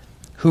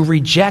 who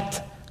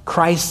reject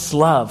Christ's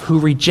love,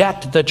 who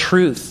reject the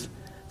truth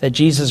that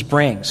Jesus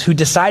brings, who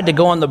decide to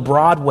go on the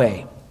broad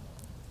way.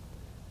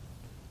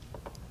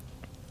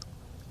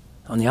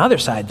 On the other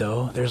side,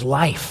 though, there's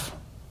life.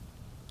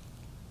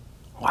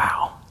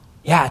 Wow.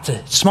 Yeah, it's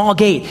a small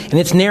gate, and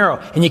it's narrow,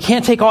 and you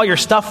can't take all your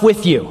stuff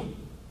with you.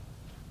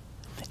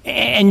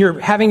 And you're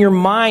having your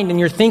mind and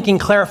your thinking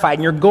clarified,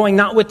 and you're going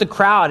not with the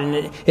crowd,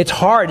 and it's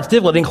hard, it's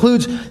difficult. It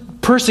includes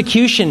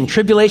persecution,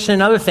 tribulation,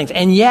 and other things.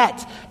 And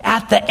yet,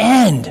 at the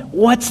end,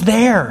 what's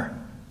there?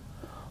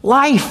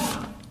 Life.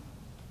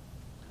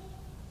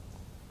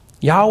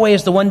 Yahweh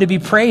is the one to be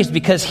praised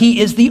because he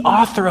is the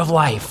author of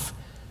life.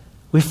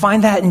 We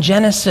find that in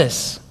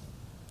Genesis.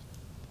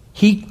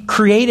 He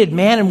created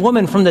man and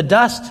woman from the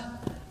dust.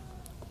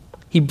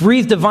 He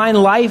breathed divine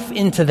life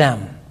into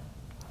them.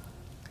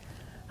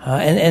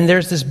 And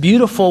there's this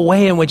beautiful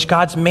way in which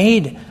God's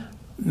made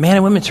man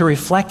and women to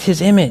reflect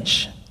his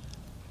image.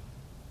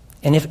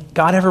 And if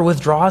God ever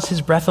withdraws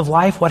his breath of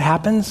life, what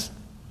happens?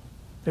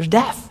 There's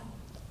death.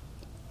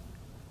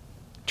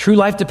 True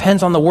life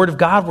depends on the word of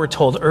God, we're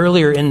told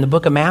earlier in the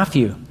book of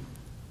Matthew.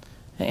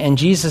 And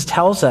Jesus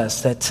tells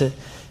us that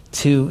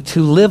to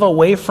live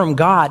away from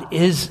God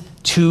is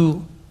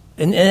to,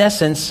 in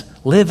essence,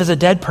 live as a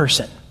dead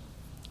person.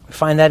 We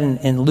find that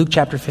in Luke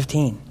chapter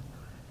 15.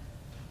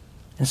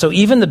 And so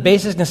even the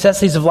basic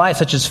necessities of life,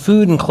 such as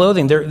food and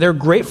clothing, they're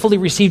gratefully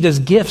received as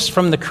gifts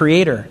from the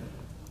Creator.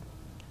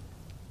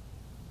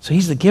 So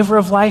he's the giver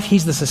of life.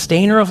 He's the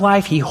sustainer of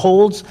life. He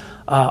holds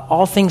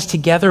all things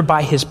together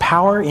by his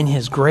power in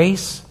his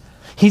grace.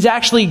 He's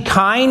actually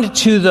kind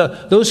to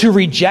those who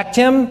reject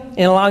him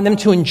and allowing them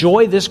to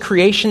enjoy this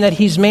creation that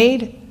he's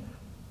made.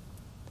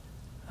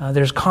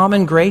 There's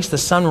common grace. The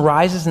sun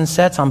rises and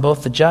sets on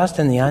both the just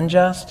and the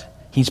unjust.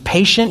 He's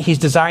patient. He's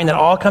desiring that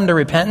all come to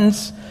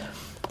repentance.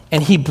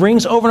 And he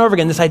brings over and over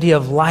again this idea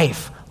of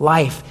life.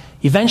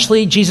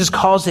 Eventually, Jesus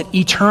calls it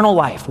eternal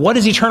life. What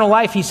is eternal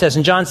life? He says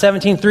in John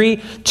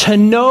 17:3, to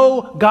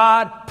know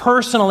God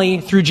personally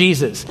through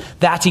Jesus.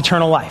 That's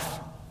eternal life.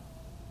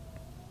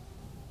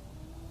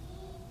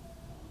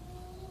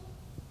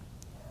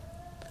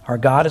 Our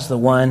God is the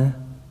one,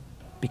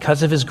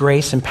 because of his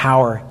grace and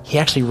power, he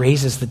actually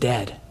raises the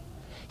dead.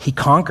 He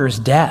conquers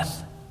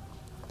death.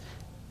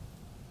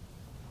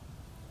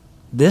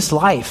 This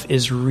life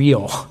is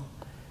real.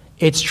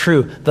 It's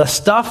true. The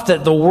stuff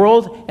that the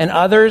world and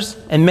others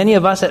and many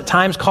of us at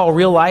times call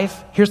real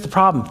life, here's the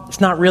problem.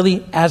 It's not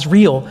really as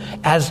real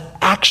as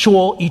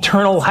actual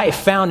eternal life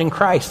found in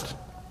Christ.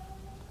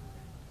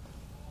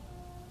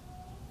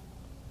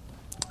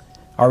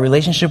 Our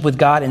relationship with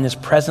God in this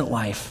present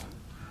life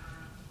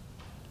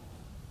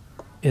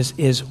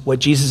is what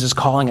Jesus is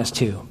calling us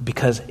to,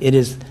 because it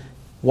is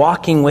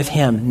walking with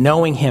him,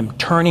 knowing him,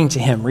 turning to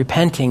him,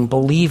 repenting,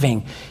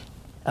 believing,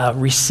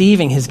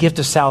 receiving his gift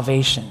of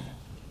salvation.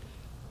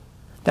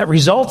 That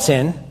results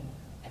in,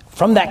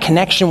 from that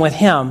connection with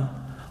him,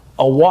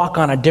 a walk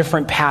on a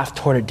different path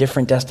toward a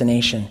different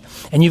destination.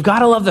 And you've got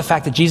to love the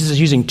fact that Jesus is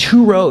using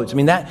two roads. I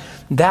mean,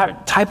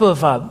 that type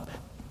of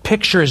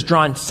picture is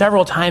drawn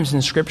several times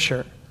in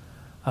Scripture.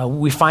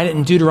 We find it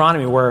in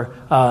Deuteronomy where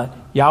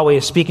Yahweh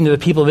is speaking to the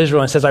people of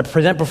Israel and says, I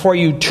present before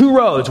you two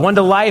roads, one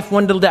to life,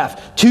 one to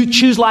death.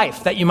 Choose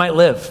life that you might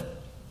live.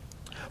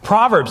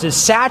 Proverbs is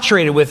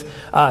saturated with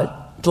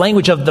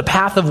language of the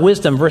path of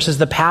wisdom versus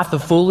the path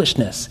of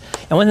foolishness.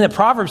 And one thing that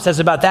Proverbs says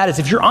about that is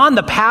if you're on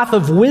the path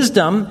of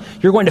wisdom,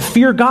 you're going to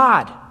fear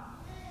God.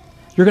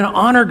 You're going to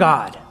honor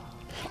God.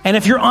 And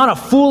if you're on a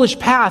foolish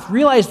path,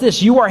 realize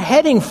this, you are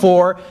heading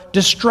for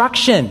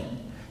destruction.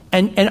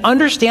 And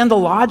understand the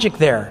logic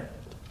there.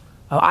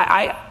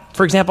 I,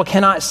 for example,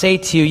 cannot say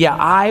to you,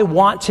 I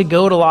want to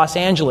go to Los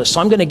Angeles,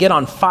 so I'm going to get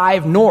on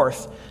 5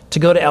 North to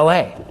go to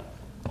LA.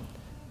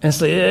 And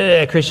it's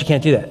like, Chris, you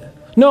can't do that.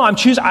 No,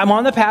 I'm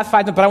on the path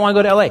 5 North, but I want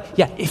to go to LA.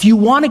 Yeah, if you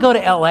want to go to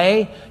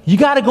LA, you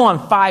got to go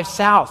on 5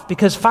 South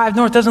because 5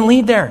 North doesn't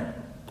lead there.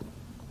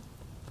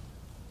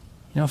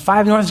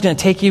 5 North is going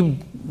to take you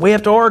way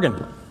up to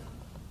Oregon.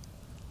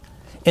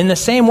 In the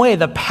same way,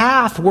 the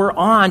path we're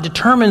on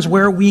determines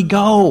where we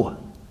go.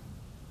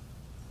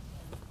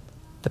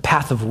 The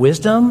path of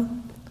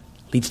wisdom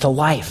leads to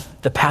life.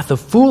 The path of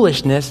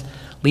foolishness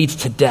leads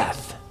to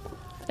death.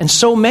 And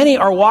so many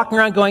are walking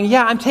around going,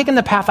 I'm taking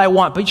the path I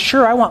want, but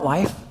sure, I want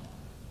life.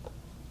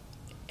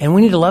 And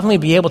we need to lovingly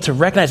be able to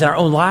recognize in our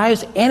own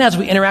lives and as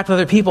we interact with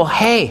other people,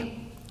 hey,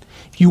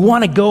 if you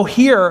want to go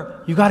here,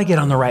 you got to get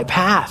on the right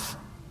path.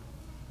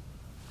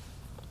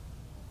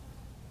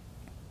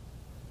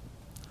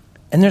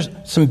 And there's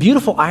some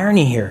beautiful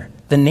irony here.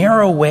 The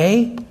narrow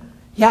way,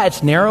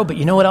 it's narrow, but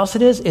you know what else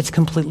it is? It's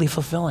completely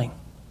fulfilling.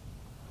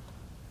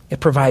 It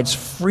provides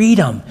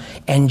freedom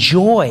and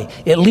joy.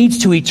 It leads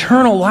to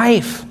eternal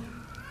life.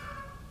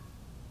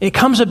 It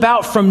comes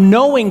about from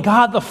knowing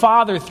God the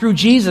Father through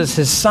Jesus,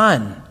 his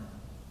Son.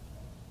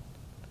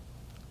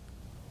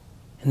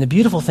 And the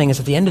beautiful thing is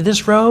at the end of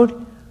this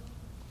road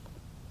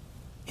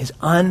is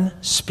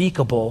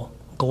unspeakable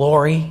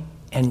glory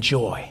and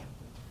joy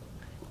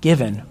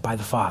given by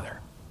the Father.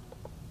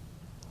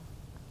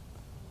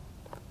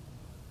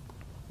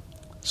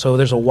 So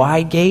there's a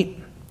wide gate.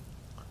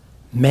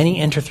 Many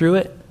enter through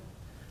it.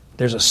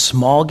 There's a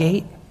small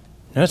gate.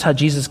 Notice how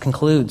Jesus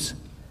concludes.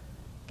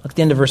 Look at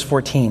the end of verse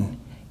 14.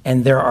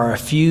 And there are a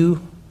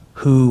few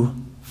who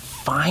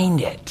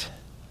find it.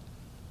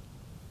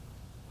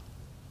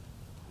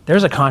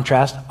 There's a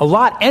contrast. A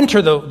lot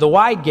enter the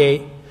wide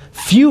gate.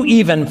 Few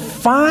even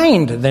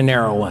find the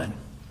narrow one.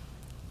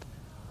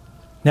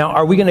 Now,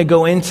 are we going to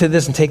go into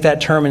this and take that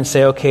term and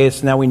say, okay,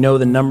 so now we know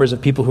the numbers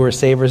of people who are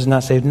saved versus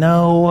not saved?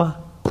 No,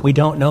 we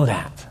don't know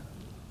that.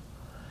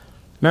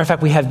 Matter of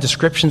fact, we have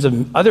descriptions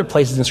of other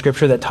places in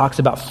Scripture that talks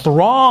about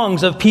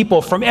throngs of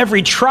people from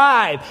every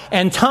tribe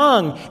and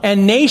tongue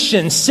and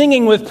nation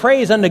singing with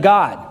praise unto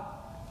God.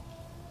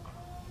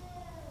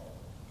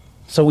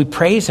 So we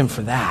praise him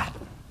for that.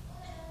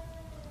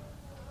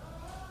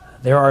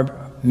 There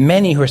are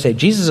many who are saved.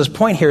 Jesus'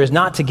 point here is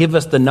not to give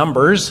us the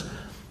numbers,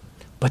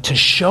 but to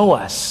show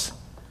us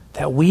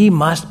that we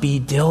must be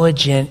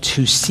diligent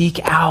to seek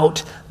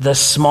out the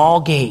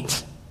small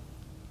gate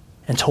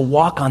and to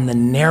walk on the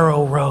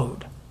narrow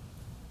road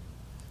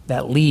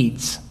that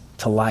leads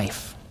to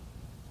life.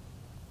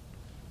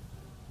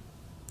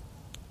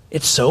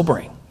 It's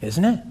sobering,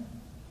 isn't it?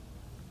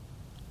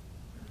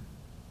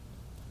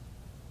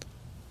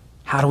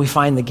 How do we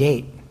find the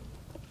gate?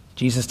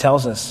 Jesus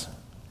tells us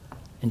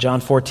in John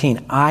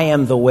 14, I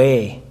am the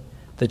way,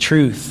 the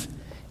truth,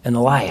 and the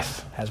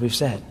life, as we've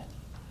said.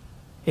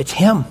 It's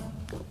him.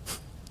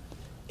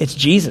 It's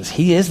Jesus.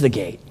 He is the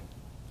gate.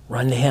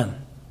 Run to him.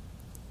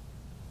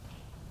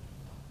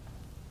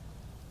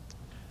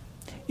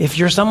 If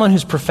you're someone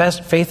who's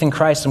professed faith in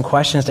Christ, some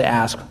questions to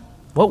ask.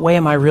 What way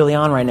am I really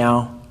on right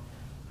now?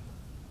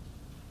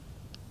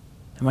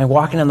 Am I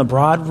walking on the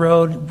broad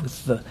road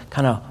with the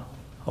kind of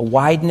a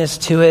wideness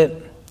to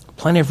it?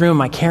 Plenty of room?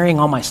 Am I carrying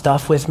all my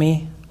stuff with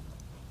me?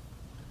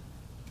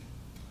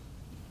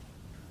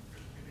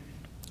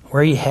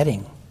 Where are you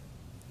heading?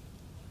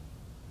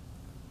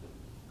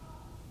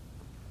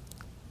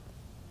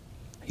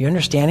 Are you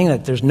understanding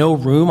that there's no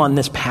room on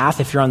this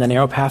path if you're on the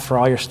narrow path for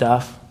all your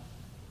stuff?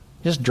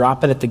 Just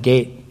drop it at the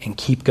gate and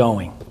keep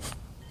going.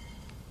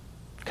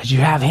 Because you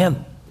have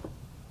him.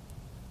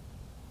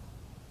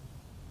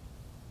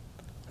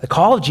 The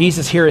call of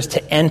Jesus here is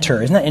to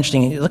enter. Isn't that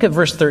interesting? Look at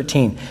verse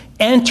 13.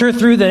 Enter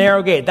through the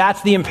narrow gate.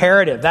 That's the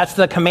imperative. That's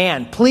the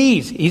command.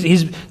 Please,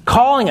 he's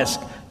calling us.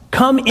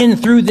 Come in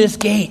through this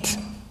gate.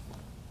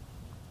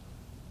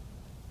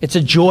 It's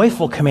a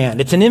joyful command.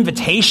 It's an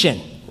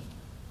invitation.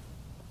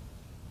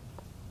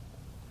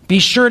 Be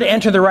sure to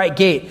enter the right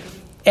gate.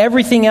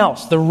 Everything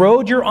else, the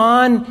road you're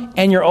on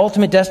and your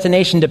ultimate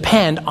destination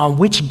depend on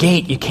which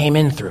gate you came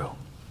in through.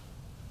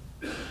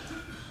 You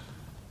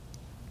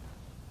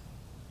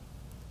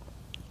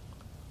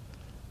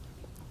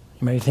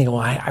might be thinking,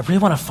 well, I really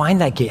want to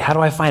find that gate. How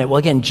do I find it? Well,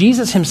 again,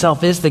 Jesus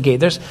himself is the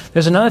gate. There's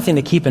another thing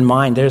to keep in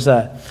mind. There's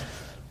a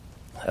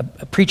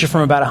preacher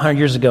from about 100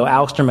 years ago,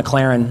 Alistair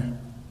McLaren,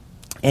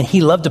 and he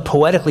loved to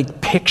poetically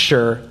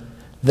picture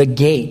the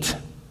gate,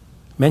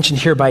 mentioned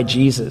here by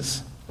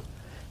Jesus,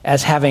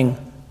 as having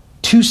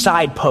two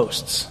side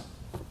posts.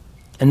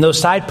 And those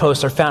side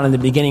posts are found in the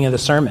beginning of the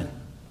sermon.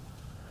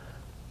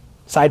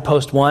 Side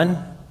post 1,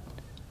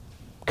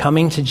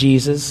 coming to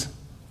Jesus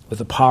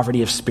with a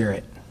poverty of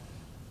spirit.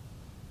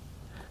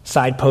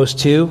 Side post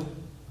 2,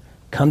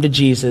 come to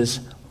Jesus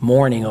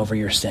mourning over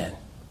your sin.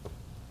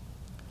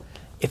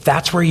 If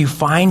that's where you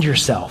find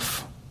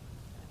yourself,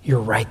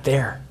 you're right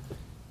there.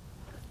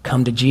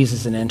 Come to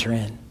Jesus and enter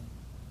in.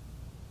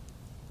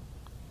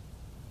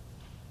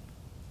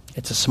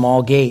 It's a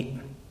small gate.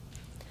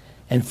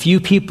 And few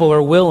people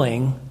are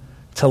willing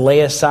to lay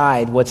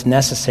aside what's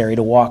necessary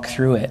to walk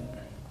through it.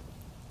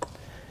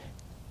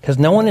 Because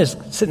no one is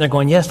sitting there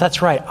going, yes,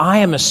 that's right. I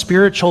am a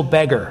spiritual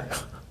beggar.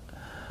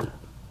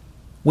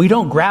 We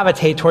don't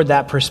gravitate toward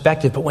that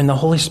perspective, but when the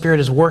Holy Spirit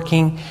is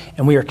working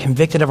and we are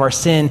convicted of our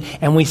sin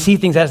and we see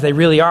things as they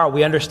really are,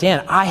 we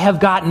understand, I have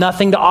got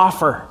nothing to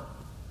offer.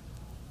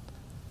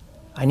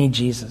 I need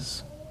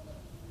Jesus.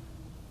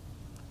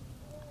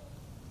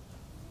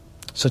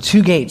 So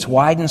 2 gates,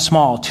 wide and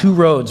small, 2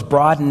 roads,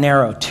 broad and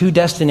narrow, 2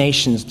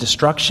 destinations,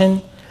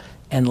 destruction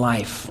and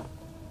life.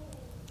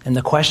 And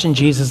the question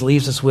Jesus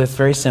leaves us with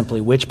very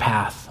simply, which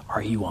path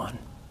are you on?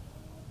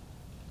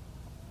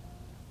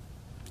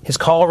 His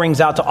call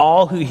rings out to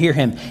all who hear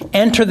him.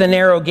 Enter the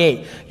narrow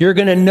gate. You're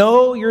going to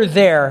know you're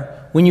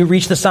there when you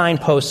reach the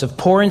signposts of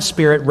poor in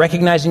spirit,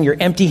 recognizing you're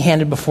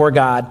empty-handed before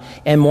God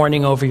and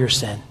mourning over your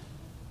sin.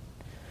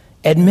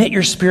 Admit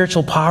your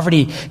spiritual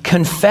poverty.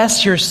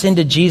 Confess your sin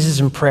to Jesus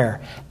in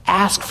prayer.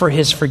 Ask for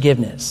his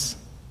forgiveness.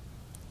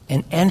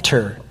 And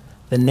enter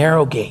the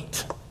narrow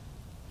gate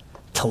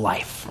to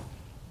life.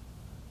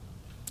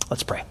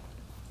 Let's pray.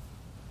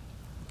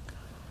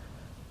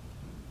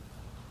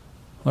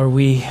 Lord,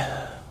 we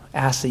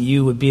ask that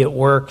you would be at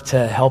work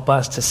to help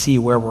us to see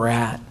where we're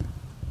at.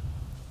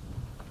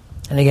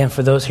 And again,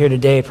 for those here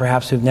today,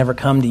 perhaps who've never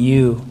come to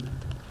you,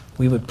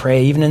 we would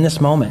pray, even in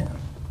this moment,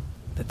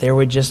 that there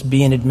would just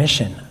be an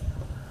admission.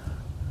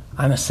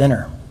 I'm a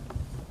sinner.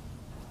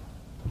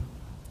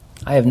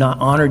 I have not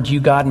honored you,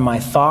 God, in my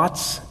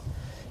thoughts,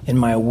 in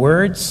my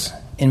words,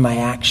 in my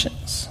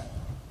actions.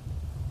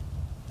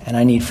 And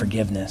I need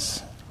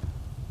forgiveness.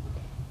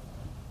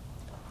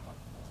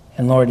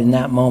 And Lord, in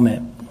that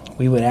moment,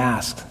 we would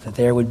ask that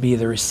there would be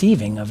the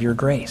receiving of your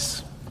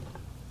grace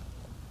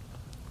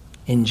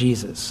in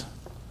Jesus.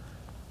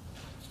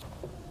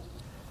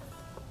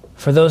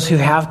 For those who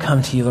have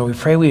come to you, Lord, we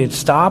pray we would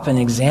stop and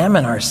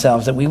examine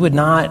ourselves, that we would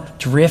not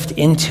drift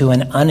into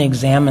an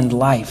unexamined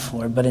life,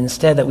 Lord, but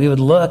instead that we would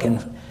look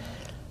and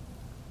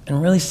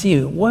really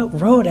see, what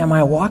road am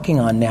I walking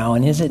on now,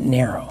 and is it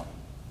narrow?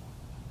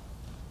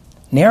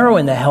 Narrow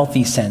in the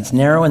healthy sense,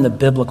 narrow in the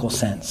biblical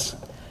sense,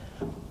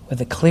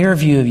 with a clear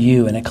view of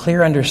you and a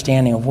clear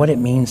understanding of what it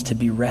means to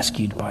be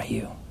rescued by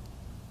you.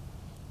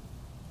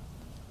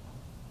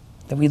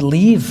 That we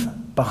leave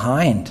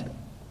behind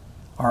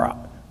our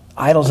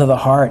idols of the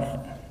heart,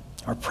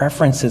 our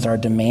preferences, our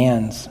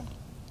demands,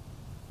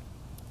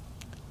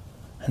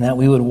 and that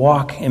we would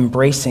walk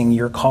embracing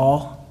your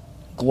call,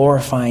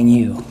 glorifying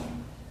you,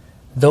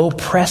 though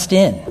pressed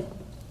in,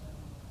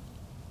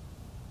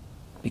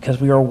 because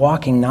we are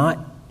walking not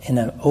in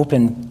an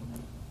open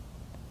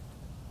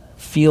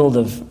field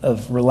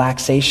of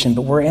relaxation,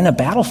 but we're in a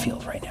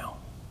battlefield right now.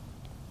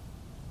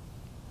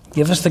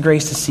 Give us the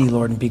grace to see,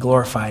 Lord, and be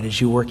glorified as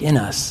you work in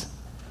us,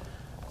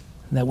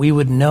 that we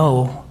would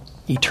know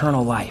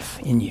eternal life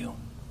in you.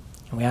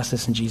 And we ask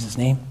this in Jesus'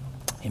 name.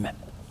 Amen.